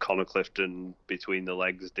look up Connor Clifton between the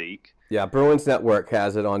legs deke. Yeah, Bruins Network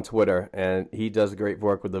has it on Twitter, and he does great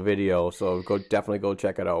work with the video, so definitely go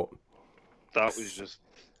check it out. That was just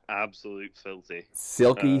absolute filthy.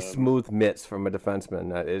 Silky smooth mitts from a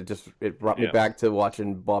defenseman. It brought me back to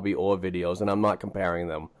watching Bobby Orr videos, and I'm not comparing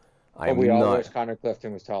them. We all wish Connor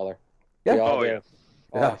Clifton was taller. Yeah.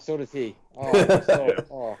 Oh, so does he.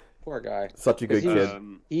 Oh, poor guy. Such a good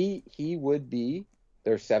kid. He would be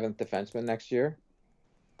their 7th defenseman next year.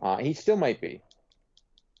 He still might be.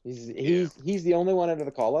 He's the only one out of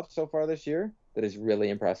the call-ups so far this year that has really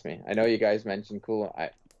impressed me. I know you guys mentioned Cool.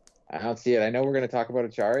 I don't see it. I know we're going to talk about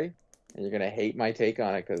Achari, and you're going to hate my take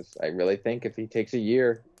on it, because I really think if he takes a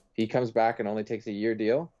year, if he comes back and only takes a year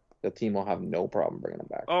deal, the team will have no problem bringing him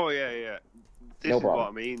back. Oh, yeah. This is what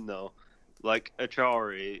I mean, though. Like,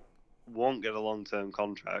 Achari won't get a long-term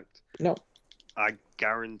contract. No. I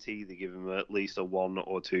guarantee they give him at least a 1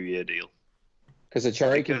 or 2 year deal. Because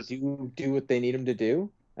Achari can do what they need him to do,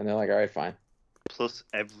 and they're like, all right, fine. Plus,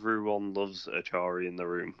 everyone loves Achari in the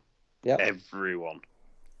room. Yeah. Everyone.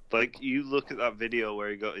 Like, you look at that video where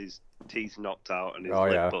he got his teeth knocked out and his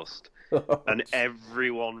lip bust, and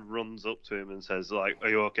everyone runs up to him and says, like, are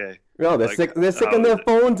you okay? No, they're sticking their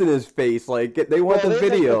phones in his face. Like, they want the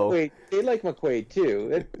video. They like McQuaid,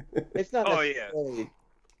 too. It's not necessarily...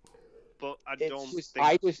 But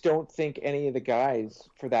I just don't think any of the guys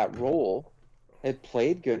for that role had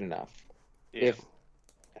played good enough. Yeah.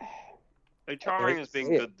 Achari has been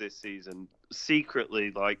good this season.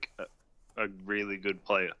 Secretly, like... a really good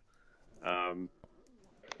player.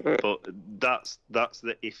 But that's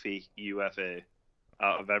the iffy UFA.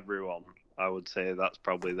 Out of everyone, I would say that's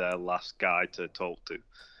probably their last guy to talk to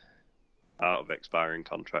out of expiring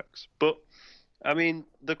contracts. But, I mean,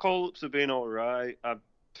 the call-ups have been all right.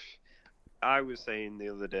 I was saying the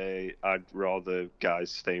other day I'd rather guys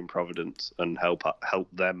stay in Providence and help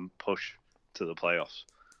them push to the playoffs.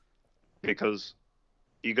 Because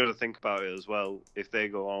you got to think about it as well. If they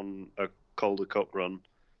go on a Calder Cup run,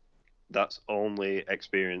 that's only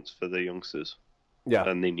experience for the youngsters. Yeah.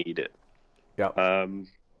 And they need it. Yeah.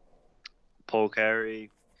 Paul Carey,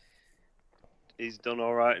 he's done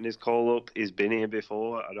all right in his call-up. He's been here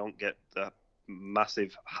before. I don't get the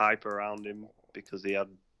massive hype around him because he had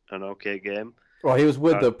an okay game. Well, he was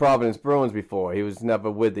with the Providence Bruins before. He was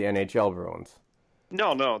never with the NHL Bruins.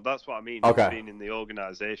 No, that's what I mean. Okay. He's been in the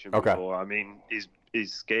organization before. I mean,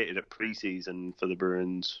 he's skated at preseason for the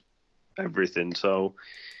Bruins, everything. So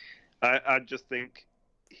I just think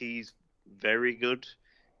he's very good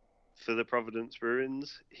for the Providence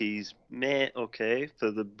Bruins. He's okay for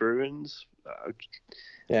the Bruins.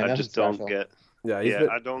 I just don't get.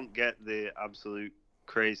 I don't get the absolute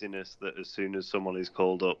craziness that as soon as someone is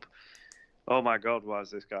called up, oh my God, why is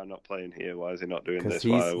this guy not playing here? Why is he not doing this?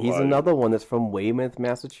 He's another one that's from Weymouth,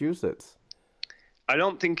 Massachusetts. I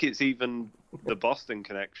don't think it's even the Boston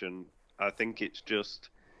connection. I think it's just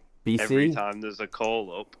BC? Every time there's a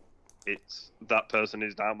call up, it's that person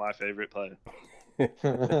is now my favorite player.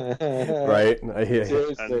 Right? I hear you.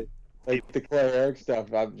 Seriously. Like the Claire Eric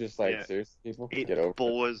stuff, I'm just like, seriously, people, get over it. It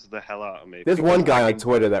bores the hell out of me. There's one guy on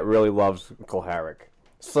Twitter that really loves Koharic.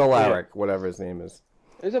 Solaric, whatever his name is.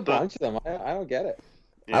 There's a bunch of them. I don't get it.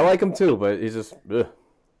 Yeah. I like him too, but he's just... Ugh.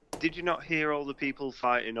 Did you not hear all the people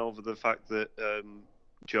fighting over the fact that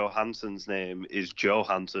Johansson's name is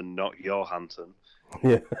Johansson, not Johansson?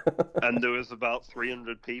 Yeah. And there was about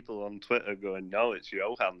 300 people on Twitter going, no, it's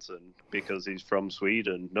Johansson because he's from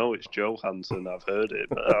Sweden. No, it's Johansson. I've heard it.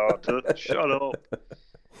 Shut up.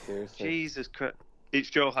 Seriously. Jesus Christ. It's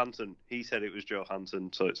Johansson. He said it was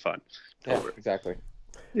Johansson, so it's fine. Yeah, exactly.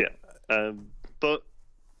 Yeah. But,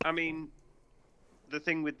 I mean, the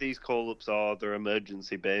thing with these call-ups are they're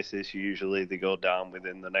emergency basis. Usually they go down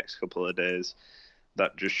within the next couple of days.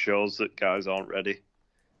 That just shows that guys aren't ready.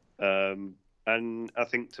 And I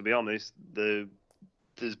think, to be honest, there's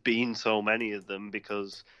been so many of them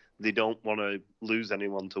because they don't want to lose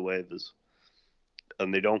anyone to waivers.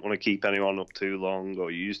 And they don't want to keep anyone up too long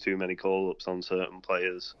or use too many call-ups on certain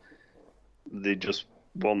players. They just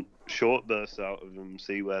want short bursts out of them,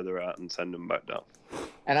 see where they're at, and send them back down.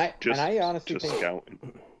 And I honestly think scouting.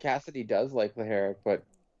 Cassidy does like Laharic, but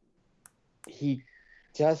he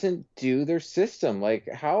doesn't do their system. Like,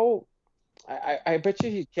 how... I bet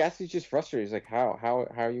you Cassidy's just frustrated. He's like, how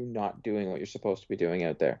are you not doing what you're supposed to be doing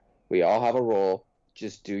out there? We all have a role.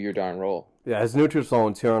 Just do your darn role. Yeah, his neutral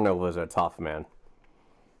zone turnovers are tough, man.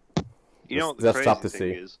 You know what the crazy tough to thing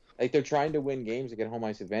see. is? Like, they're trying to win games to get home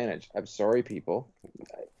ice advantage. I'm sorry, people.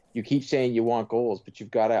 You keep saying you want goals, but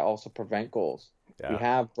you've got to also prevent goals. Yeah. We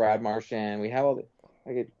have Brad Marchand. We have all the...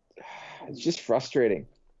 it's just frustrating.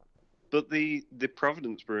 But the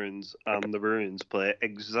Providence Bruins and the Bruins play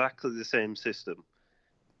exactly the same system,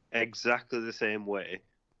 exactly the same way.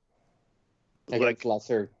 Against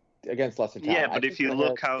lesser talent. Yeah, but if you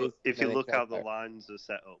look how the lines are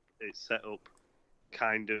set up, it's set up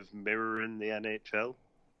kind of mirroring the NHL.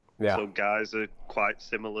 Yeah. So guys are quite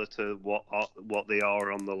similar to what they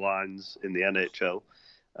are on the lines in the NHL,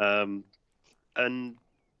 and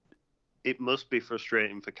it must be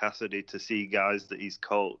frustrating for Cassidy to see guys that he's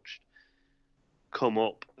coached come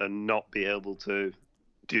up and not be able to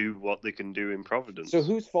do what they can do in Providence. So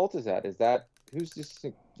whose fault is that? Who's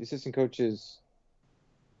the assistant coaches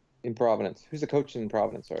in Providence? Who's the coach in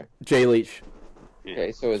Providence? Sorry, Jay Leach.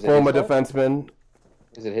 Okay, so is it former defenseman?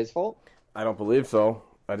 Is it his fault? I don't believe so.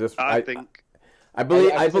 I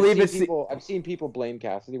believe it's. I've seen people blame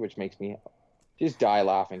Cassidy, which makes me just die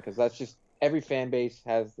laughing because that's just every fan base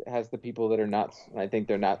has the people that are nuts, and I think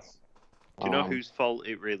they're nuts. Do you know whose fault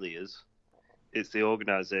it really is? It's the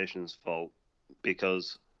organization's fault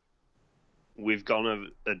because we've gone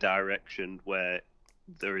a direction where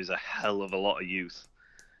there is a hell of a lot of youth.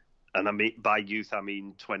 And I mean, by youth, I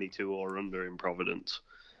mean 22 or under in Providence.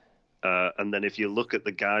 And then if you look at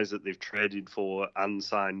the guys that they've traded for and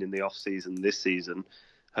signed in the off-season this season,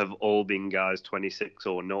 have all been guys 26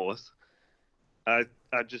 or north. I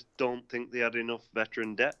just don't think they had enough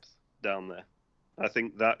veteran depth down there. I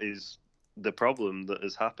think that is the problem that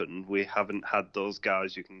has happened. We haven't had those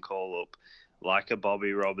guys you can call up, like a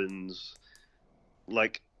Bobby Robbins,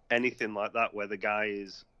 like anything like that, where the guy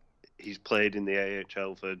he's played in the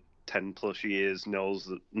AHL for 10 plus years, knows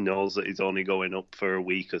that he's only going up for a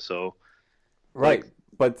week or so. Right.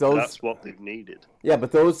 But that's what they've needed. Yeah,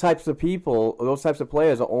 but those types of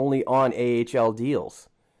players are only on AHL deals.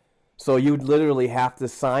 So you'd literally have to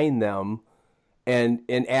sign them and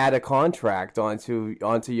add a contract onto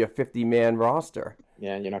your 50-man roster.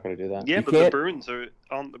 Yeah, and you're not going to do that. Yeah, you but the Bruins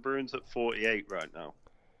aren't the Bruins at 48 right now.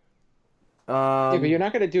 Yeah, but you're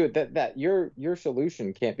not going to do it. That your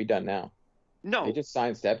solution can't be done now. No, they just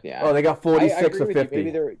signed Stepny. Oh, they got 46 or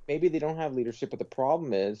 50. Maybe they don't have leadership, but the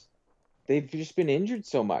problem is they've just been injured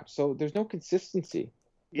so much, so there's no consistency.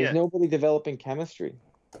 There's nobody developing chemistry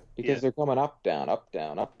because they're coming up, down, up,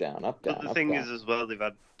 down, up, down, up, down. But the thing is, as well, they've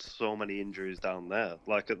had so many injuries down there.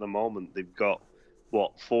 Like at the moment, they've got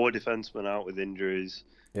 4 defensemen out with injuries.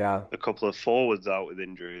 Yeah, a couple of forwards out with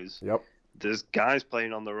injuries. Yep. There's guys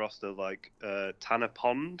playing on the roster like Tanner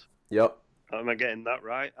Pond. Yep. Am I getting that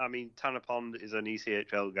right? I mean, Tanner Pond is an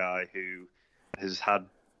ECHL guy who has had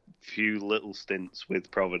few little stints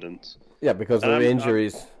with Providence. Yeah, because of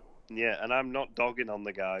injuries. And I'm not dogging on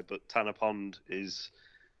the guy, but Tanner Pond is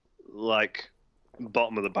like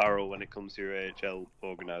bottom of the barrel when it comes to your AHL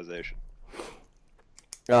organization.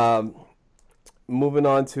 Moving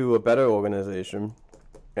on to a better organization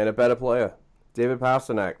and a better player, David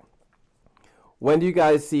Pastrnak. When do you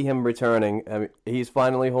guys see him returning? I mean, he's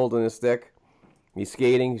finally holding his stick. He's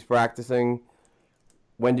skating. He's practicing.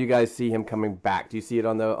 When do you guys see him coming back? Do you see it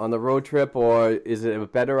on the road trip, or is it a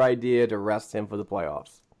better idea to rest him for the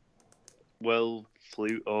playoffs? Well,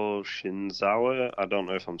 Fluto Shinzawa, I don't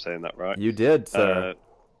know if I'm saying that right. You did, sir.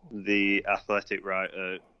 The Athletic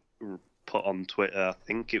writer put on Twitter, I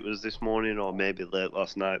think it was this morning or maybe late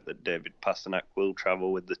last night, that David Pastrnak will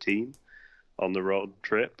travel with the team on the road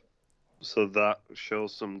trip. So that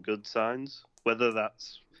shows some good signs. Whether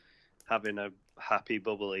that's having a happy,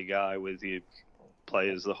 bubbly guy with you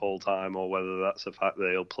players the whole time, or whether that's the fact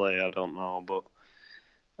that he'll play, I don't know. But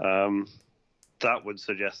that would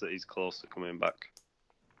suggest that he's close to coming back,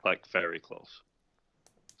 like very close.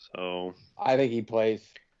 So I think he plays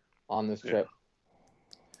on this trip.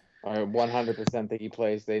 I 100% think he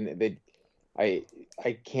plays. I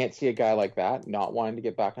can't see a guy like that not wanting to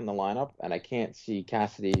get back in the lineup, and I can't see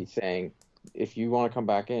Cassidy saying, if you want to come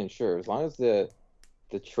back in, sure. As long as the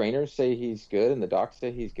trainers say he's good and the docs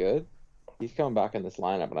say he's good, he's coming back in this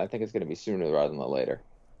lineup, and I think it's going to be sooner rather than later.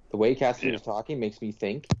 The way Cassidy was talking makes me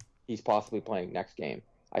think he's possibly playing next game.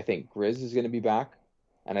 I think Grizz is going to be back,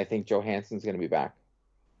 and I think Johansson's going to be back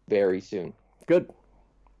very soon. Good.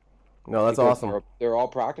 No, that's awesome. They're all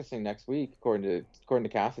practicing next week, according to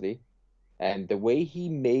Cassidy. And the way he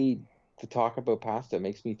made the talk about Pasta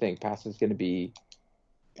makes me think Pasta's going to be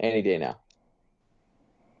any day now.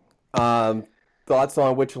 Thoughts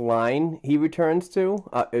on which line he returns to?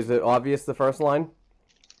 Is it obvious the first line?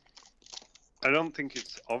 I don't think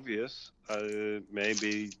it's obvious.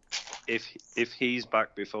 Maybe if he's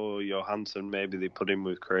back before Johansson, maybe they put him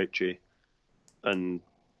with Krejci and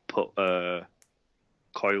put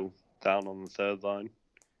Coyle down on the third line.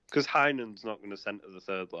 Because Heinen's not going to centre the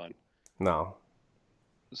third line. No.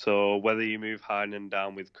 So whether you move Heinen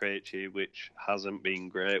down with Krejci, which hasn't been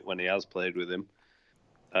great when he has played with him,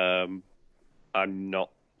 I'm not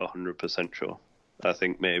 100% sure. I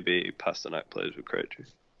think maybe Pastrnak plays with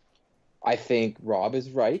Krejci. I think Rob is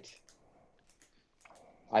right.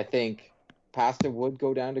 I think Pasta would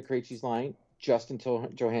go down to Krejci's line just until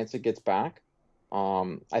Johansson gets back.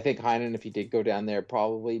 I think Heinen, if he did go down there,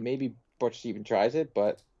 probably, maybe Butch even tries it,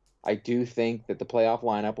 but I do think that the playoff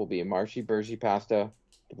lineup will be Marshy, Bergy, Pasta,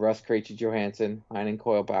 Russ, Krejci, Johansson, Heinen,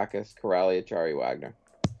 Coyle, Bacchus, Kuraly, Achari, Wagner.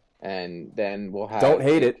 And then we'll have... Don't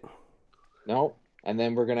hate it. No. And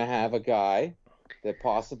then we're going to have a guy that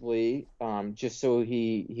possibly, just so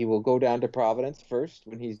he will go down to Providence first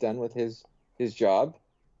when he's done with his job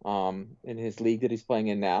in his league that he's playing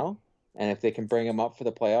in now. And if they can bring him up for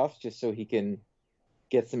the playoffs just so he can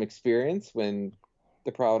get some experience when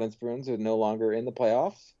the Providence Bruins are no longer in the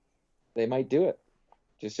playoffs, they might do it.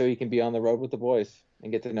 Just so he can be on the road with the boys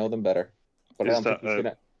and get to know them better. But I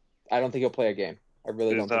don't think he'll play a game. I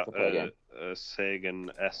really don't think he'll play a game. A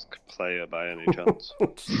Sagan-esque player by any chance?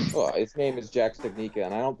 Well, his name is Jack Stagnica,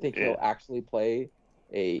 and I don't think he'll actually play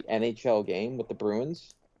a NHL game with the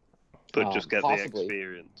Bruins. But just get possibly the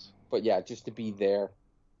experience. But yeah, just to be there.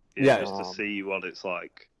 Yeah, just to see what it's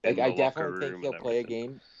like. I definitely think he'll play a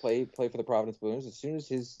game, play for the Providence Bruins. As soon as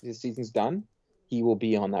his season's done, he will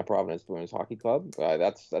be on that Providence Bruins hockey club.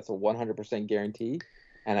 That's a 100% guarantee.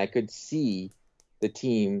 And I could see the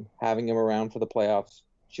team having him around for the playoffs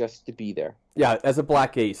just to be there. Yeah, as a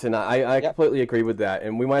black ace, and I completely agree with that.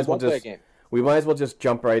 And we might as well we might as well just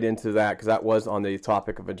jump right into that because that was on the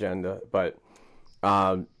topic of agenda. But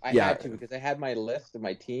I had to because I had my list of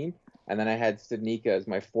my team, and then I had Studnicka as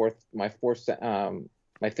my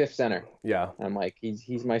fifth center. Yeah, and I'm like,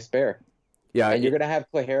 he's my spare. Yeah, and you're gonna have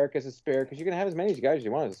Kleharek as a spare because you're gonna have as many guys as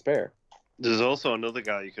you want as a spare. There's also another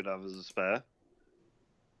guy you could have as a spare.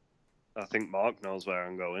 I think Mark knows where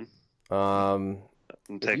I'm going. I'm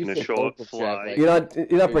taking a short flight. You're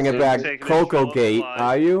not bringing back Coco Gate,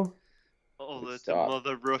 are you? To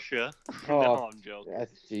Mother Russia. No, I'm joking.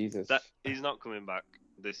 That's Jesus. He's not coming back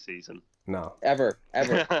this season. No. Ever.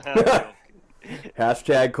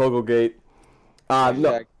 Hashtag Coco Gate.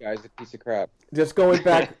 No, guy's a piece of crap. Just going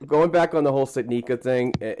back on the whole Studnicka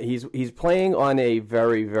thing. He's playing on a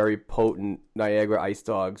very, very potent Niagara Ice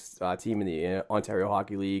Dogs team in the Ontario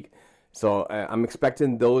Hockey League. So I'm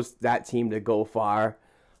expecting that team to go far.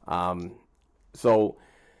 So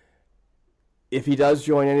if he does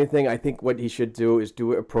join anything, I think what he should do is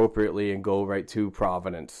do it appropriately and go right to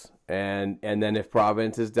Providence. And then if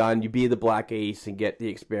Providence is done, you be the Black Ace and get the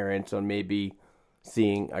experience on maybe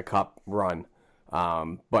seeing a cup run.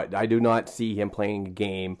 But I do not see him playing a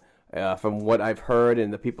game. From what I've heard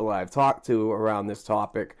and the people I've talked to around this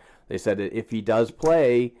topic, they said that if he does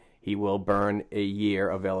play, he will burn a year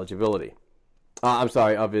of eligibility. Of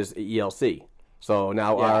his ELC. So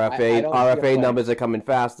now RFA numbers are coming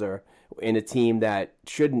faster in a team that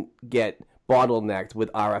shouldn't get bottlenecked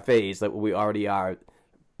with RFAs that we already are,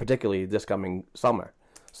 particularly this coming summer.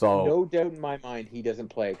 So no doubt in my mind he doesn't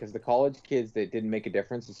play because the college kids that didn't make a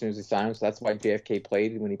difference as soon as he signed him. So that's why JFK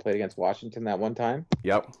played when he played against Washington that one time.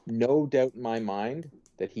 Yep. No doubt in my mind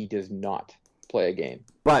that he does not play a game.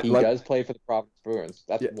 But he does play for the Providence Bruins.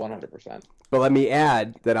 That's 100%. But let me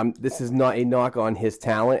add that this is not a knock on his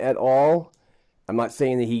talent at all. I'm not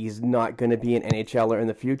saying that he's not going to be an NHLer in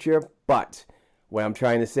the future, but what I'm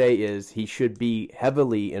trying to say is he should be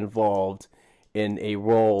heavily involved in a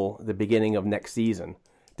role at the beginning of next season,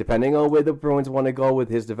 depending on where the Bruins want to go with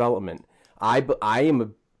his development. I am a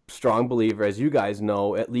strong believer, as you guys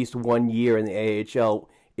know, at least 1 year in the AHL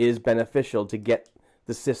is beneficial to get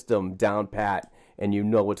the system down pat and you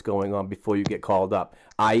know what's going on before you get called up,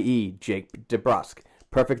 i.e. Jake DeBrusk.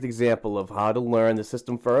 Perfect example of how to learn the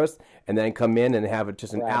system first and then come in and have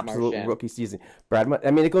just an absolute rookie season.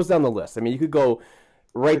 It goes down the list. You could go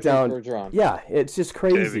right down. Bergeron. Yeah, it's just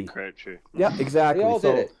crazy. David Krejci. Yeah, exactly. They all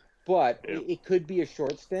did it. But it could be a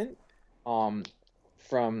short stint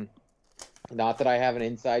from, not that I have an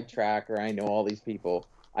inside track or I know all these people.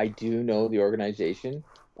 I do know the organization,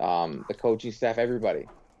 the coaching staff, everybody.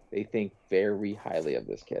 They think very highly of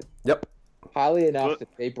this kid. Yep. Highly enough that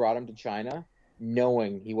they brought him to China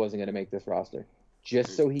knowing he wasn't going to make this roster,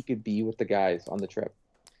 just so he could be with the guys on the trip.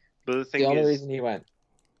 But the only reason he went.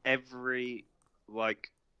 Every,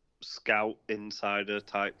 scout insider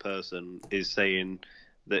type person is saying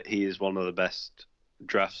that he is one of the best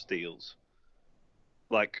draft steals,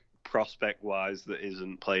 prospect wise, that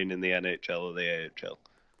isn't playing in the NHL or the AHL.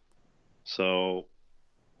 So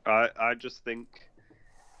I just think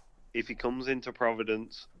if he comes into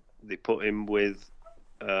Providence, they put him with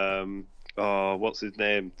what's his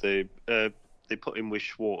name? They put him with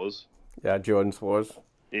Schwartz. Yeah, Jordan Schwartz.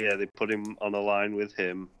 Yeah, they put him on a line with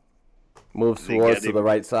him. Move Schwartz to the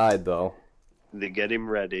right side, though. They get him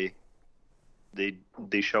ready.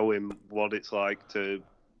 They show him what it's like to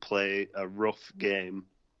play a rough game,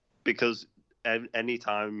 because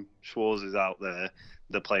anytime Schwartz is out there,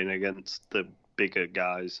 they're playing against the bigger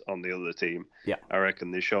guys on the other team. Yeah, I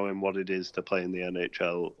reckon they show him what it is to play in the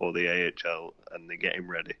NHL or the AHL, and they get him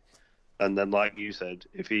ready. And then, like you said,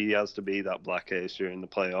 if he has to be that Black Ace during the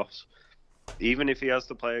playoffs, even if he has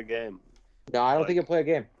to play a game. No, I don't think he'll play a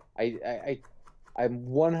game. I'm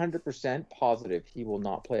 100% positive he will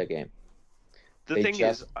not play a game. The thing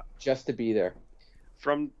is, just to be there.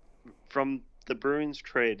 From the Bruins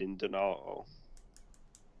trade in Donato,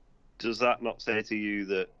 does that not say to you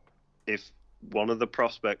that if one of the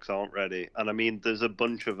prospects aren't ready, and there's a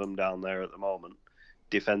bunch of them down there at the moment,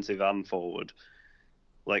 defensive and forward,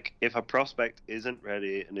 if a prospect isn't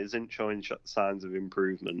ready and isn't showing signs of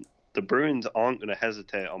improvement, the Bruins aren't going to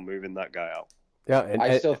hesitate on moving that guy out. Yeah,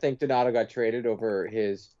 I still think Donato got traded over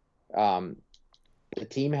his the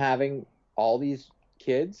team having all these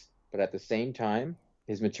kids, but at the same time,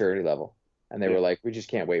 his maturity level. And they were like, we just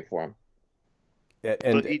can't wait for him. Yeah,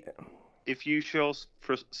 but if you show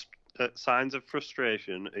signs of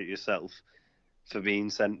frustration at yourself for being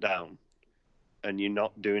sent down, and you're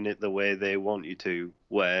not doing it the way they want you to,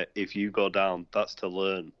 where if you go down, that's to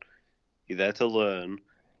learn. You're there to learn.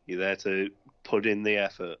 You're there to put in the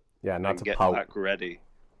effort. Yeah, not and to get pout. back ready.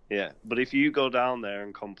 Yeah, but if you go down there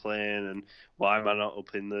and complain and why am I not up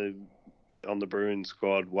on the Bruins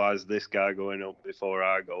squad? Why is this guy going up before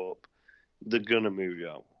I go up? They're gonna move you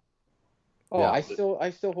out. Oh, Yeah. I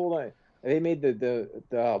still hold on. They made the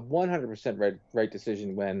 100% right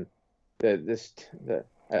decision when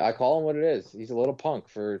I call him what it is. He's a little punk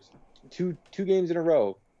for two games in a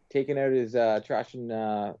row, taking out his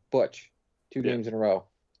trashing Butch 2 games in a row.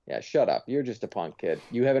 Yeah, shut up. You're just a punk kid.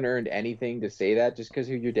 You haven't earned anything to say that just because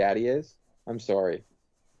who your daddy is. I'm sorry.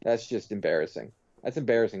 That's just embarrassing. That's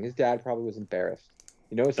embarrassing. His dad probably was embarrassed.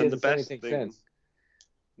 You know, he hasn't said anything since.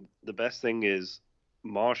 The best thing is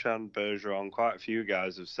Marchand, Bergeron, quite a few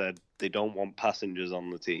guys have said they don't want passengers on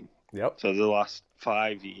the team. Yep. For the last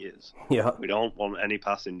 5 years. Yeah. We don't want any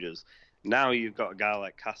passengers. Now you've got a guy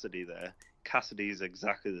like Cassidy there. Cassidy is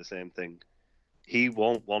exactly the same thing. He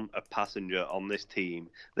won't want a passenger on this team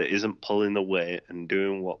that isn't pulling the weight and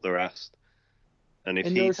doing what they're asked. And if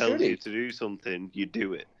he tells you to do something, you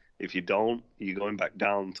do it. If you don't, you're going back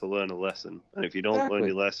down to learn a lesson. And if you don't learn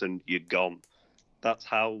your lesson, you're gone. That's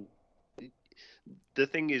how... The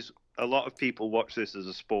thing is, a lot of people watch this as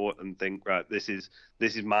a sport and think, right, this is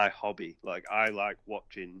my hobby. Like, I like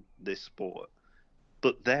watching this sport.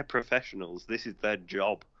 But they're professionals. This is their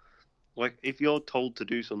job. Like, if you're told to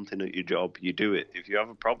do something at your job, you do it. If you have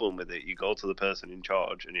a problem with it, you go to the person in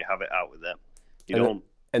charge and you have it out with them.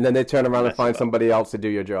 And then they turn around and find somebody else to do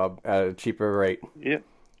your job at a cheaper rate.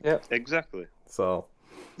 Yeah, exactly. So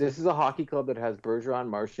this is a hockey club that has Bergeron,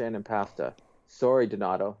 Marchand, and Pasta. Sorry,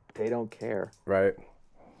 Donato. They don't care. Right.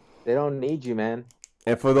 They don't need you, man.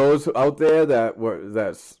 And for those out there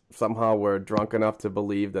that somehow were drunk enough to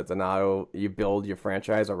believe that Donato, you build your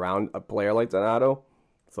franchise around a player like Donato,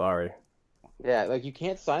 sorry. Yeah, like you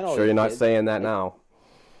can't sign all. Sure, you're not kids. saying that now.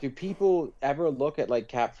 Do people ever look at like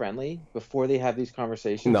cap friendly before they have these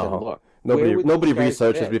conversations? No. And look, nobody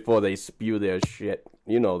researches before they spew their shit.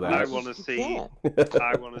 You know that. I want to see.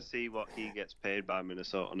 I want to see what he gets paid by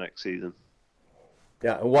Minnesota next season.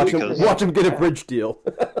 Yeah, and watch him get a bridge deal.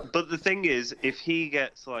 But the thing is, if he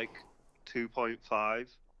gets like 2.5,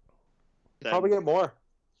 then probably get more.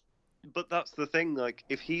 But that's the thing. Like,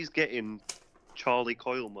 if he's getting Charlie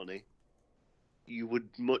Coyle money, you would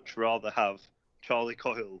much rather have Charlie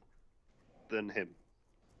Coyle than him.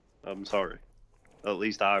 I'm sorry. At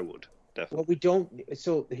least I would, definitely. Well, we don't.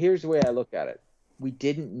 So here's the way I look at it. We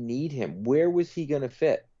didn't need him. Where was he going to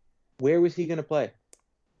fit? Where was he going to play?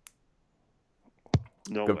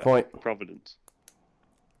 Nowhere. Good point. Providence.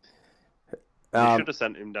 They should have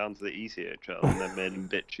sent him down to the ECHL and then made him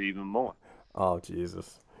bitch even more. Oh,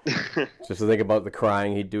 Jesus. Just to think about the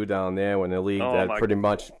crying he'd do down there when the league pretty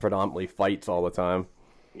much predominantly fights all the time.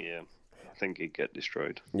 Yeah, I think he'd get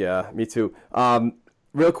destroyed. Yeah, me too.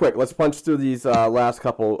 Real quick, let's punch through these last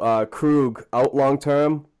couple. Krug, out long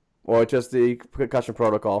term, or just the concussion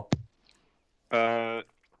protocol?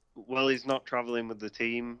 Well, he's not traveling with the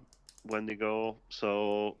team when they go,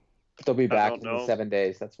 so they'll be back in 7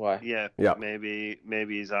 days. That's why. Yeah. Maybe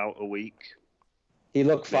he's out a week. He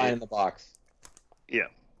looked fine in the box. Yeah.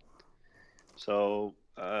 So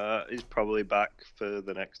he's probably back for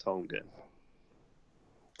the next home game.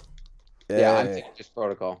 Yeah, I'm thinking just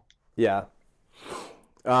protocol. Yeah.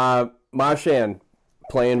 Marchand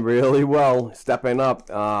playing really well, stepping up.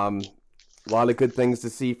 A lot of good things to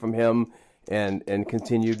see from him, and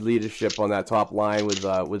continued leadership on that top line with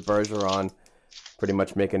Bergeron, pretty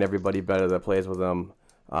much making everybody better that plays with him.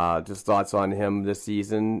 Just thoughts on him this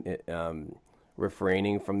season,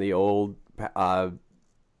 refraining from the old,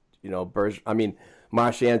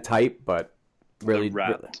 Marchand type, but really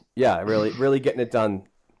getting it done.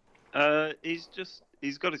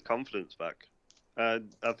 He's got his confidence back. I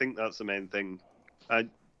think that's the main thing.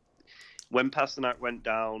 When Pasternak went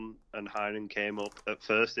down and Heinen came up, at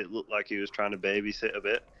first it looked like he was trying to babysit a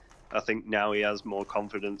bit. I think now he has more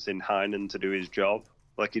confidence in Heinen to do his job.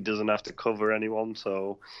 Like, he doesn't have to cover anyone,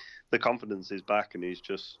 so the confidence is back, and he's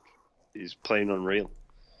playing unreal.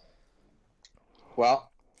 Well,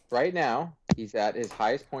 right now he's at his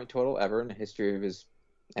highest point total ever in the history of his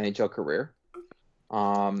NHL career.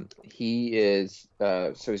 He is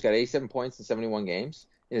so he's got 87 points in 71 games.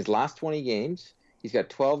 In his last 20 games, he's got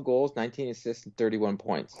 12 goals, 19 assists, and 31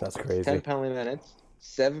 points. That's crazy. 10 penalty minutes,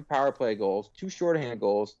 7 power play goals, 2 shorthanded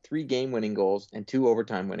goals, 3 game-winning goals, and 2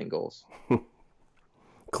 overtime-winning goals.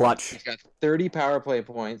 Clutch. He's got 30 power play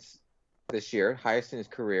points this year, highest in his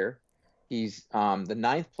career. He's the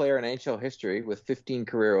 9th player in NHL history with 15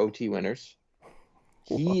 career OT winners.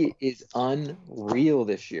 He is unreal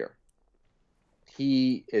this year.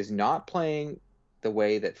 He is not playing the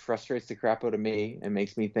way that frustrates the crap out of me and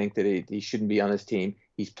makes me think that he shouldn't be on this team.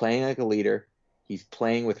 He's playing like a leader. He's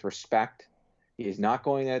playing with respect. He is not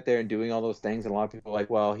going out there and doing all those things. And a lot of people are like,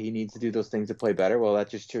 well, he needs to do those things to play better. Well, that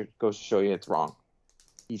just goes to show you it's wrong.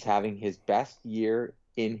 He's having his best year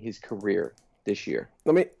in his career this year.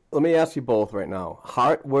 Let me ask you both right now.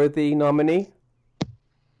 Hart-worthy nominee?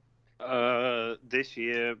 This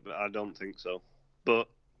year, I don't think so. But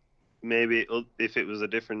maybe if it was a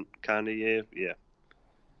different kind of year, yeah.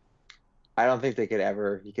 I don't think he could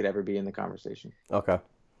ever be in the conversation. Okay.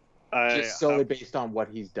 Just solely based on what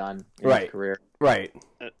he's done in his career. Right.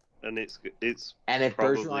 And it's and if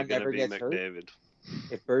probably Bergeron going never to be gets McDavid.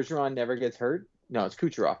 If Bergeron never gets hurt, no, it's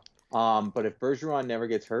Kucherov. But if Bergeron never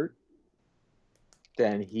gets hurt,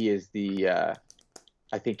 then he is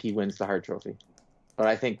I think he wins the Hart Trophy. But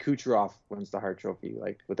I think Kucherov wins the Hart Trophy,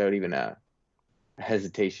 like without even a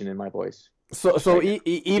hesitation in my voice. So like,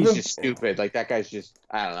 even he's just stupid. Like that guy's just,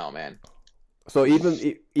 I don't know, man. So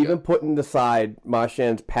even putting aside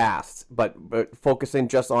Marchand's past, but focusing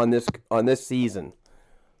just on this season,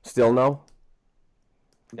 still no.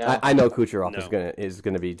 No. I know Kucherov is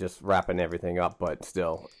gonna be just wrapping everything up, but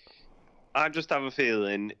still. I just have a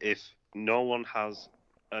feeling if no one has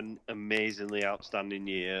an amazingly outstanding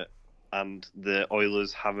year and the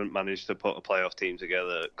Oilers haven't managed to put a playoff team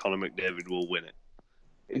together, Connor McDavid will win it.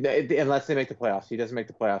 Unless they make the playoffs. He doesn't make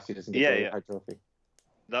the playoffs. He doesn't get the Hart Trophy.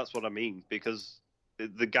 That's what I mean, because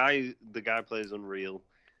the guy plays unreal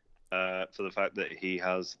for the fact that he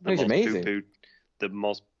has the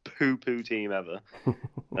most poo-poo team ever.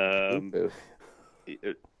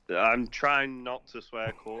 I'm trying not to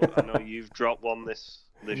swear, Court. I know you've dropped one this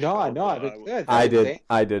No, show, good. I did.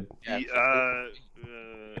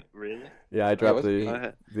 Really? Yeah, I dropped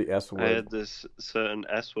the S word. I had this certain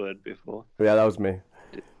S word before. Yeah, that was me.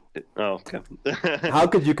 Oh, okay. How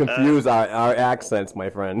could you confuse our accents, my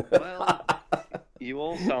friend? Well, you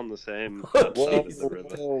all sound the same.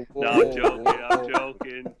 Whoa. No, I'm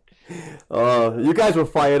joking. You guys were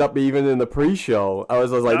fired up even in the pre-show. I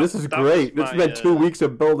was like, this is great. It's been 2 weeks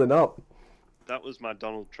of building up. That was my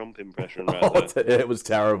Donald Trump impression right there. It was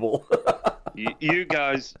terrible. You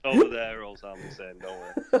guys over there all sound the same, don't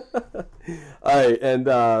worry. All right, and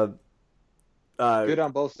good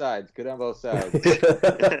on both sides.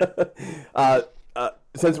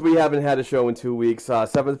 Since we haven't had a show in 2 weeks,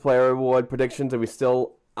 7th player award predictions.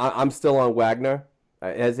 I'm still on Wagner.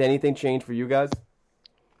 Has anything changed for you guys?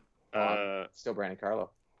 Still Brandon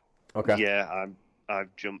Carlo. Okay. Yeah,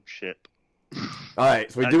 I've jumped ship. All right,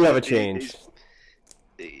 so we do have a change.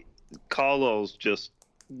 Carlo's just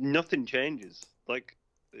nothing changes. Like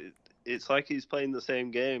it's like he's playing the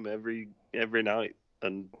same game every night,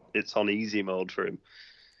 and it's on easy mode for him.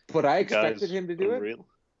 But I expected him to do unreal. it.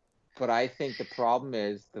 But I think the problem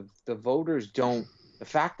is the voters don't. The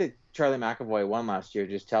fact that Charlie McAvoy won last year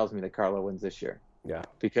just tells me that Carlo wins this year. Yeah.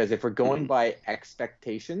 Because if we're going by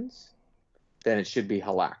expectations, then it should be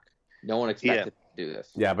Halak. No one expected to do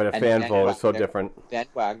this. Yeah, but a fan vote is so different. Then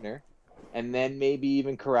Wagner, and then maybe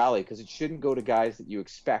even Corrali, because it shouldn't go to guys that you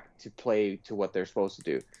expect to play to what they're supposed to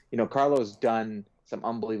do. You know, Carlo's done some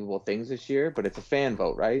unbelievable things this year, but it's a fan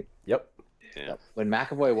vote, right? Yep. Yeah. When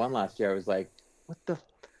McAvoy won last year, I was like, what the...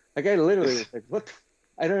 Like, I literally was like, what?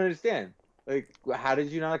 I don't understand. Like, how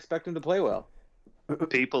did you not expect him to play well?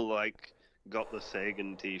 People, got the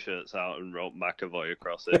Sagan T-shirts out and wrote McAvoy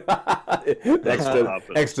across it.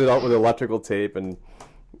 X'd it out with electrical tape and...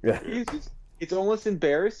 Yeah. It's almost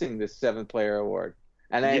embarrassing, this 7th player award.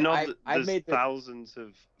 And there's thousands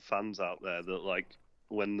of fans out there that,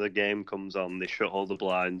 when the game comes on, they shut all the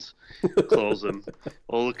blinds, close them,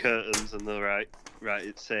 all the curtains, and they're right,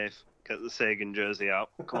 it's safe. Get the Sagan jersey out.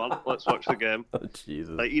 Come on, let's watch the game. Oh,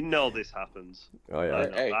 Jesus. This happens. Oh, yeah.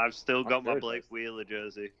 Hey, I've still got my Blake Wheeler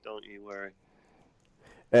jersey. Don't you worry.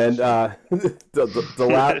 And the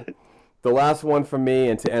last one for me,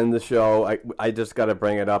 and to end the show, I just got to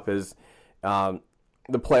bring it up, is the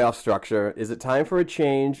playoff structure. Is it time for a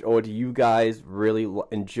change, or do you guys really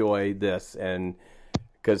enjoy this? And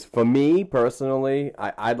because for me personally,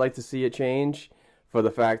 I'd like to see a change for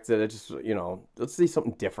the fact that it just, let's see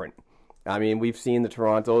something different. I mean, we've seen the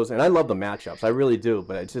Torontos, and I love the matchups. I really do,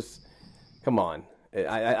 but it's just, come on.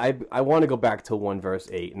 I want to go back to 1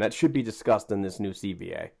 versus 8, and that should be discussed in this new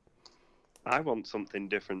CBA. I want something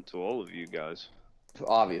different to all of you guys.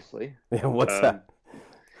 Obviously. Yeah, what's that?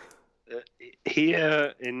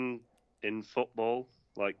 Here in football,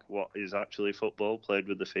 what is actually football played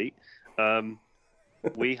with the feet,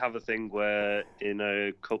 we have a thing where in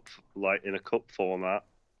a cup format,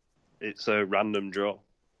 it's a random draw.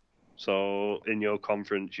 So in your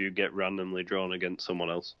conference, you get randomly drawn against someone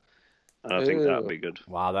else, and I think that'd be good.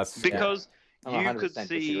 Wow, that's because I'm You 100% could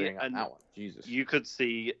see disagreeing on that one. Jesus. You could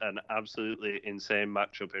see an absolutely insane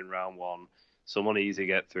matchup in round one, someone easy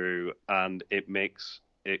get through, and it makes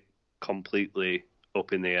it completely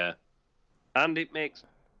up in the air. And it makes,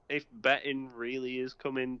 if betting really is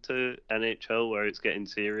coming to NHL where it's getting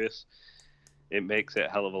serious, it makes it a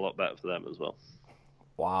hell of a lot better for them as well.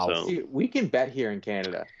 Wow. So, See, we can bet here in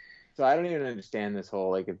Canada. So I don't even understand this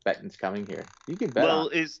whole, like, if betting's coming here. You can bet on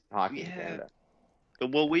hockey in Canada.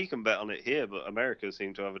 Well, we can bet on it here, but America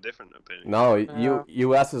seems to have a different opinion. No,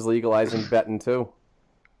 U.S. is legalizing betting too.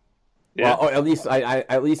 Yeah. Well, or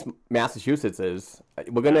at least Massachusetts is.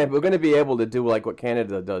 We're gonna be able to do like what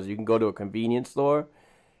Canada does. You can go to a convenience store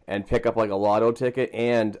and pick up like a lotto ticket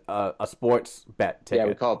and a sports bet ticket. Yeah,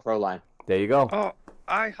 we call it Proline. There you go. Oh,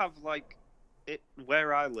 I have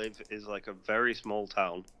where I live is like a very small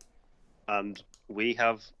town, and we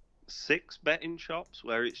have 6 betting shops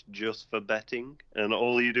where it's just for betting, and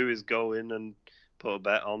all you do is go in and put a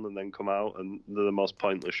bet on and then come out, and they're the most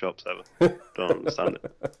pointless shops ever. Don't understand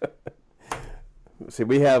it. See,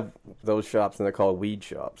 we have those shops, and they're called weed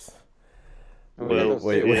shops. Well,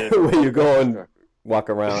 where you go and walk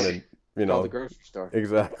around and, the grocery store.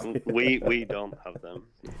 Exactly. We don't have them.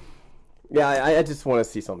 Yeah, I just want to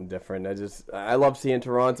see something different. I love seeing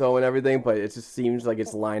Toronto and everything, but it just seems like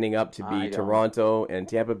it's lining up to be Toronto and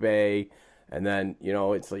Tampa Bay, and then,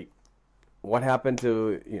 it's like, what happened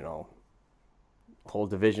to, whole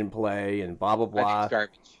division play and blah, blah, blah.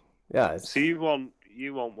 Garbage. Yeah. So you want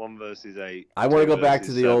 1 versus 8. I want to go back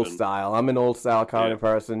to the 7. old style. I'm an old style kind of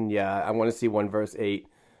person. Yeah, I want to see 1 versus 8.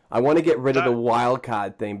 I want to get rid of the wild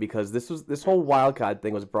card thing, because this whole wild card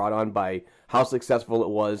thing was brought on by how successful it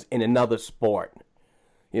was in another sport.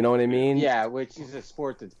 You know what I mean? Yeah, which is a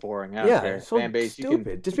sport that's boring. I don't care. So fan base,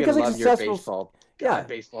 stupid. Just because it's successful. Baseball. Yeah,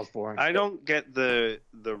 baseball's boring. I don't get the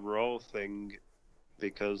row thing,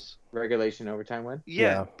 because regulation overtime win.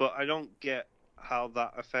 Yeah, but I don't get how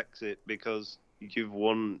that affects it, because you've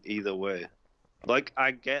won either way. Like, I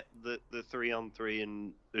get that the 3-on-3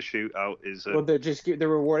 and the shootout is they're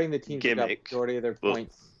rewarding the teams that got the majority of their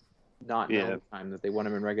points, not in overtime, that they won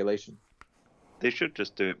them in regulation. They should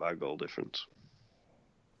just do it by goal difference.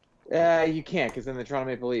 You can't, because then the Toronto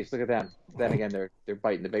Maple Leafs, look at them. Then again, they're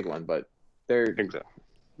biting the big one, but they're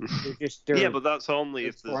yeah, but that's only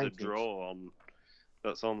if there's a draw on.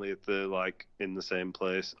 That's only if they're like in the same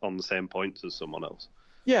place on the same points as someone else.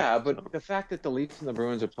 Yeah, but the fact that the Leafs and the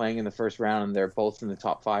Bruins are playing in the first round and they're both in the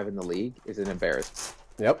top 5 in the league is an embarrassment.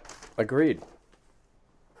 Yep, agreed.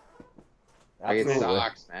 It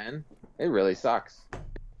sucks, man. It really sucks.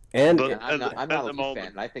 And I'm not a Leaf fan,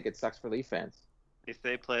 and I think it sucks for Leaf fans. If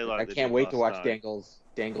they play like I can't wait to watch Dangle's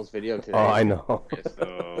video today. Oh, I know.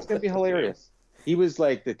 It's gonna be hilarious. He was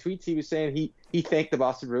like, the tweets he was saying, he thanked the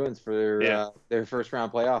Boston Bruins for their first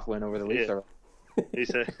round playoff win over the Leafs. Yeah. He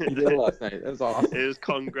said he did last night. That was awesome. It was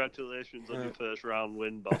congratulations on your first round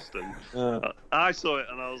win, Boston. I saw it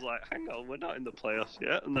and I was like, hang on, we're not in the playoffs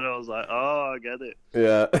yet. And then I was like, oh, I get it.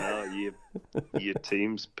 Yeah. Oh, your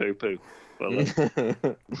team's poo-poo. Well,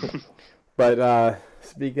 but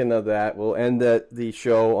speaking of that, we'll end the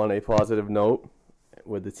show on a positive note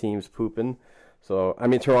with the teams pooping. So, I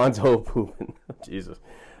mean, Toronto pooping. Jesus.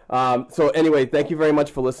 So anyway, thank you very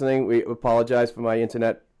much for listening. We apologize for my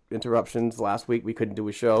internet interruptions last week. We couldn't do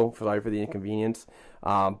a show. Sorry for the inconvenience.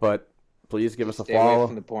 But please give us a follow. Stay away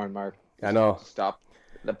from the porn, Mark. I know. Stop.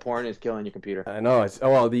 The porn is killing your computer. I know.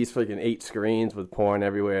 These freaking 8 screens with porn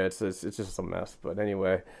everywhere. It's just a mess. But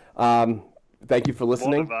anyway, thank you for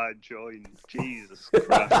listening. What have I joined? Jesus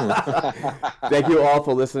Christ. Thank you all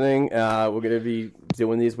for listening. We're going to be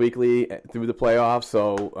doing these weekly through the playoffs,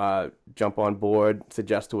 so jump on board,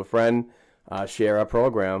 suggest to a friend, share our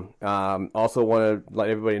program. Also want to let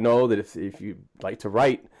everybody know that if you'd like to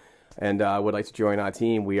write and would like to join our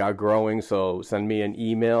team, we are growing, so send me an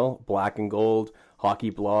email,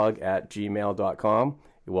 blackandgoldhockeyblog@gmail.com.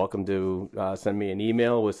 You're welcome to send me an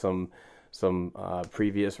email with some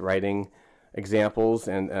previous writing examples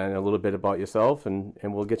and a little bit about yourself, and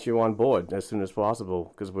we'll get you on board as soon as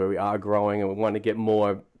possible, because we are growing and we want to get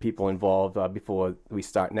more people involved before we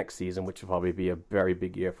start next season, which will probably be a very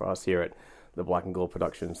big year for us here at the Black and Gold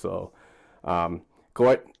Production. So,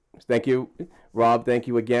 Court, thank you. Rob, thank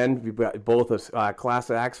you again. We both are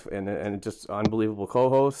class acts and just unbelievable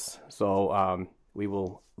co-hosts. So we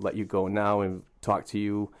will let you go now and talk to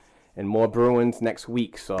you and more Bruins next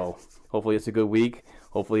week. So hopefully it's a good week.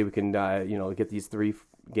 Hopefully we can, get these 3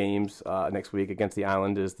 games next week against the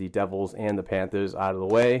Islanders, the Devils, and the Panthers out of the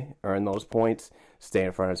way, earn those points, stay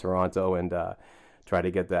in front of Toronto, and try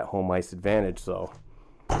to get that home ice advantage. So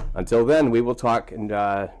until then, we will talk and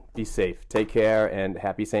be safe. Take care, and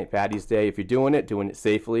happy St. Paddy's Day. If you're doing it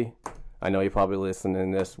safely. I know you're probably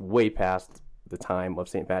listening to this way past the time of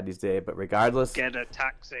St. Paddy's Day, but regardless, get a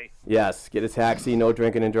taxi. Yes, get a taxi, no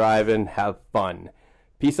drinking and driving, have fun.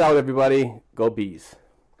 Peace out, everybody. Go Bees.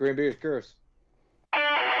 Green Beers curse.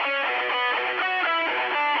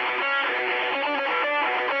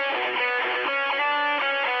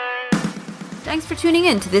 Thanks for tuning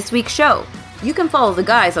in to this week's show. You can follow the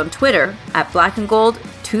guys on Twitter at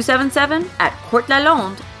blackandgold277, at Court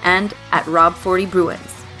Lalonde, and at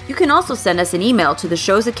Rob40Bruins. You can also send us an email to the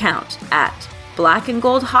show's account at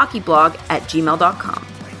blackandgoldhockeyblog@gmail.com.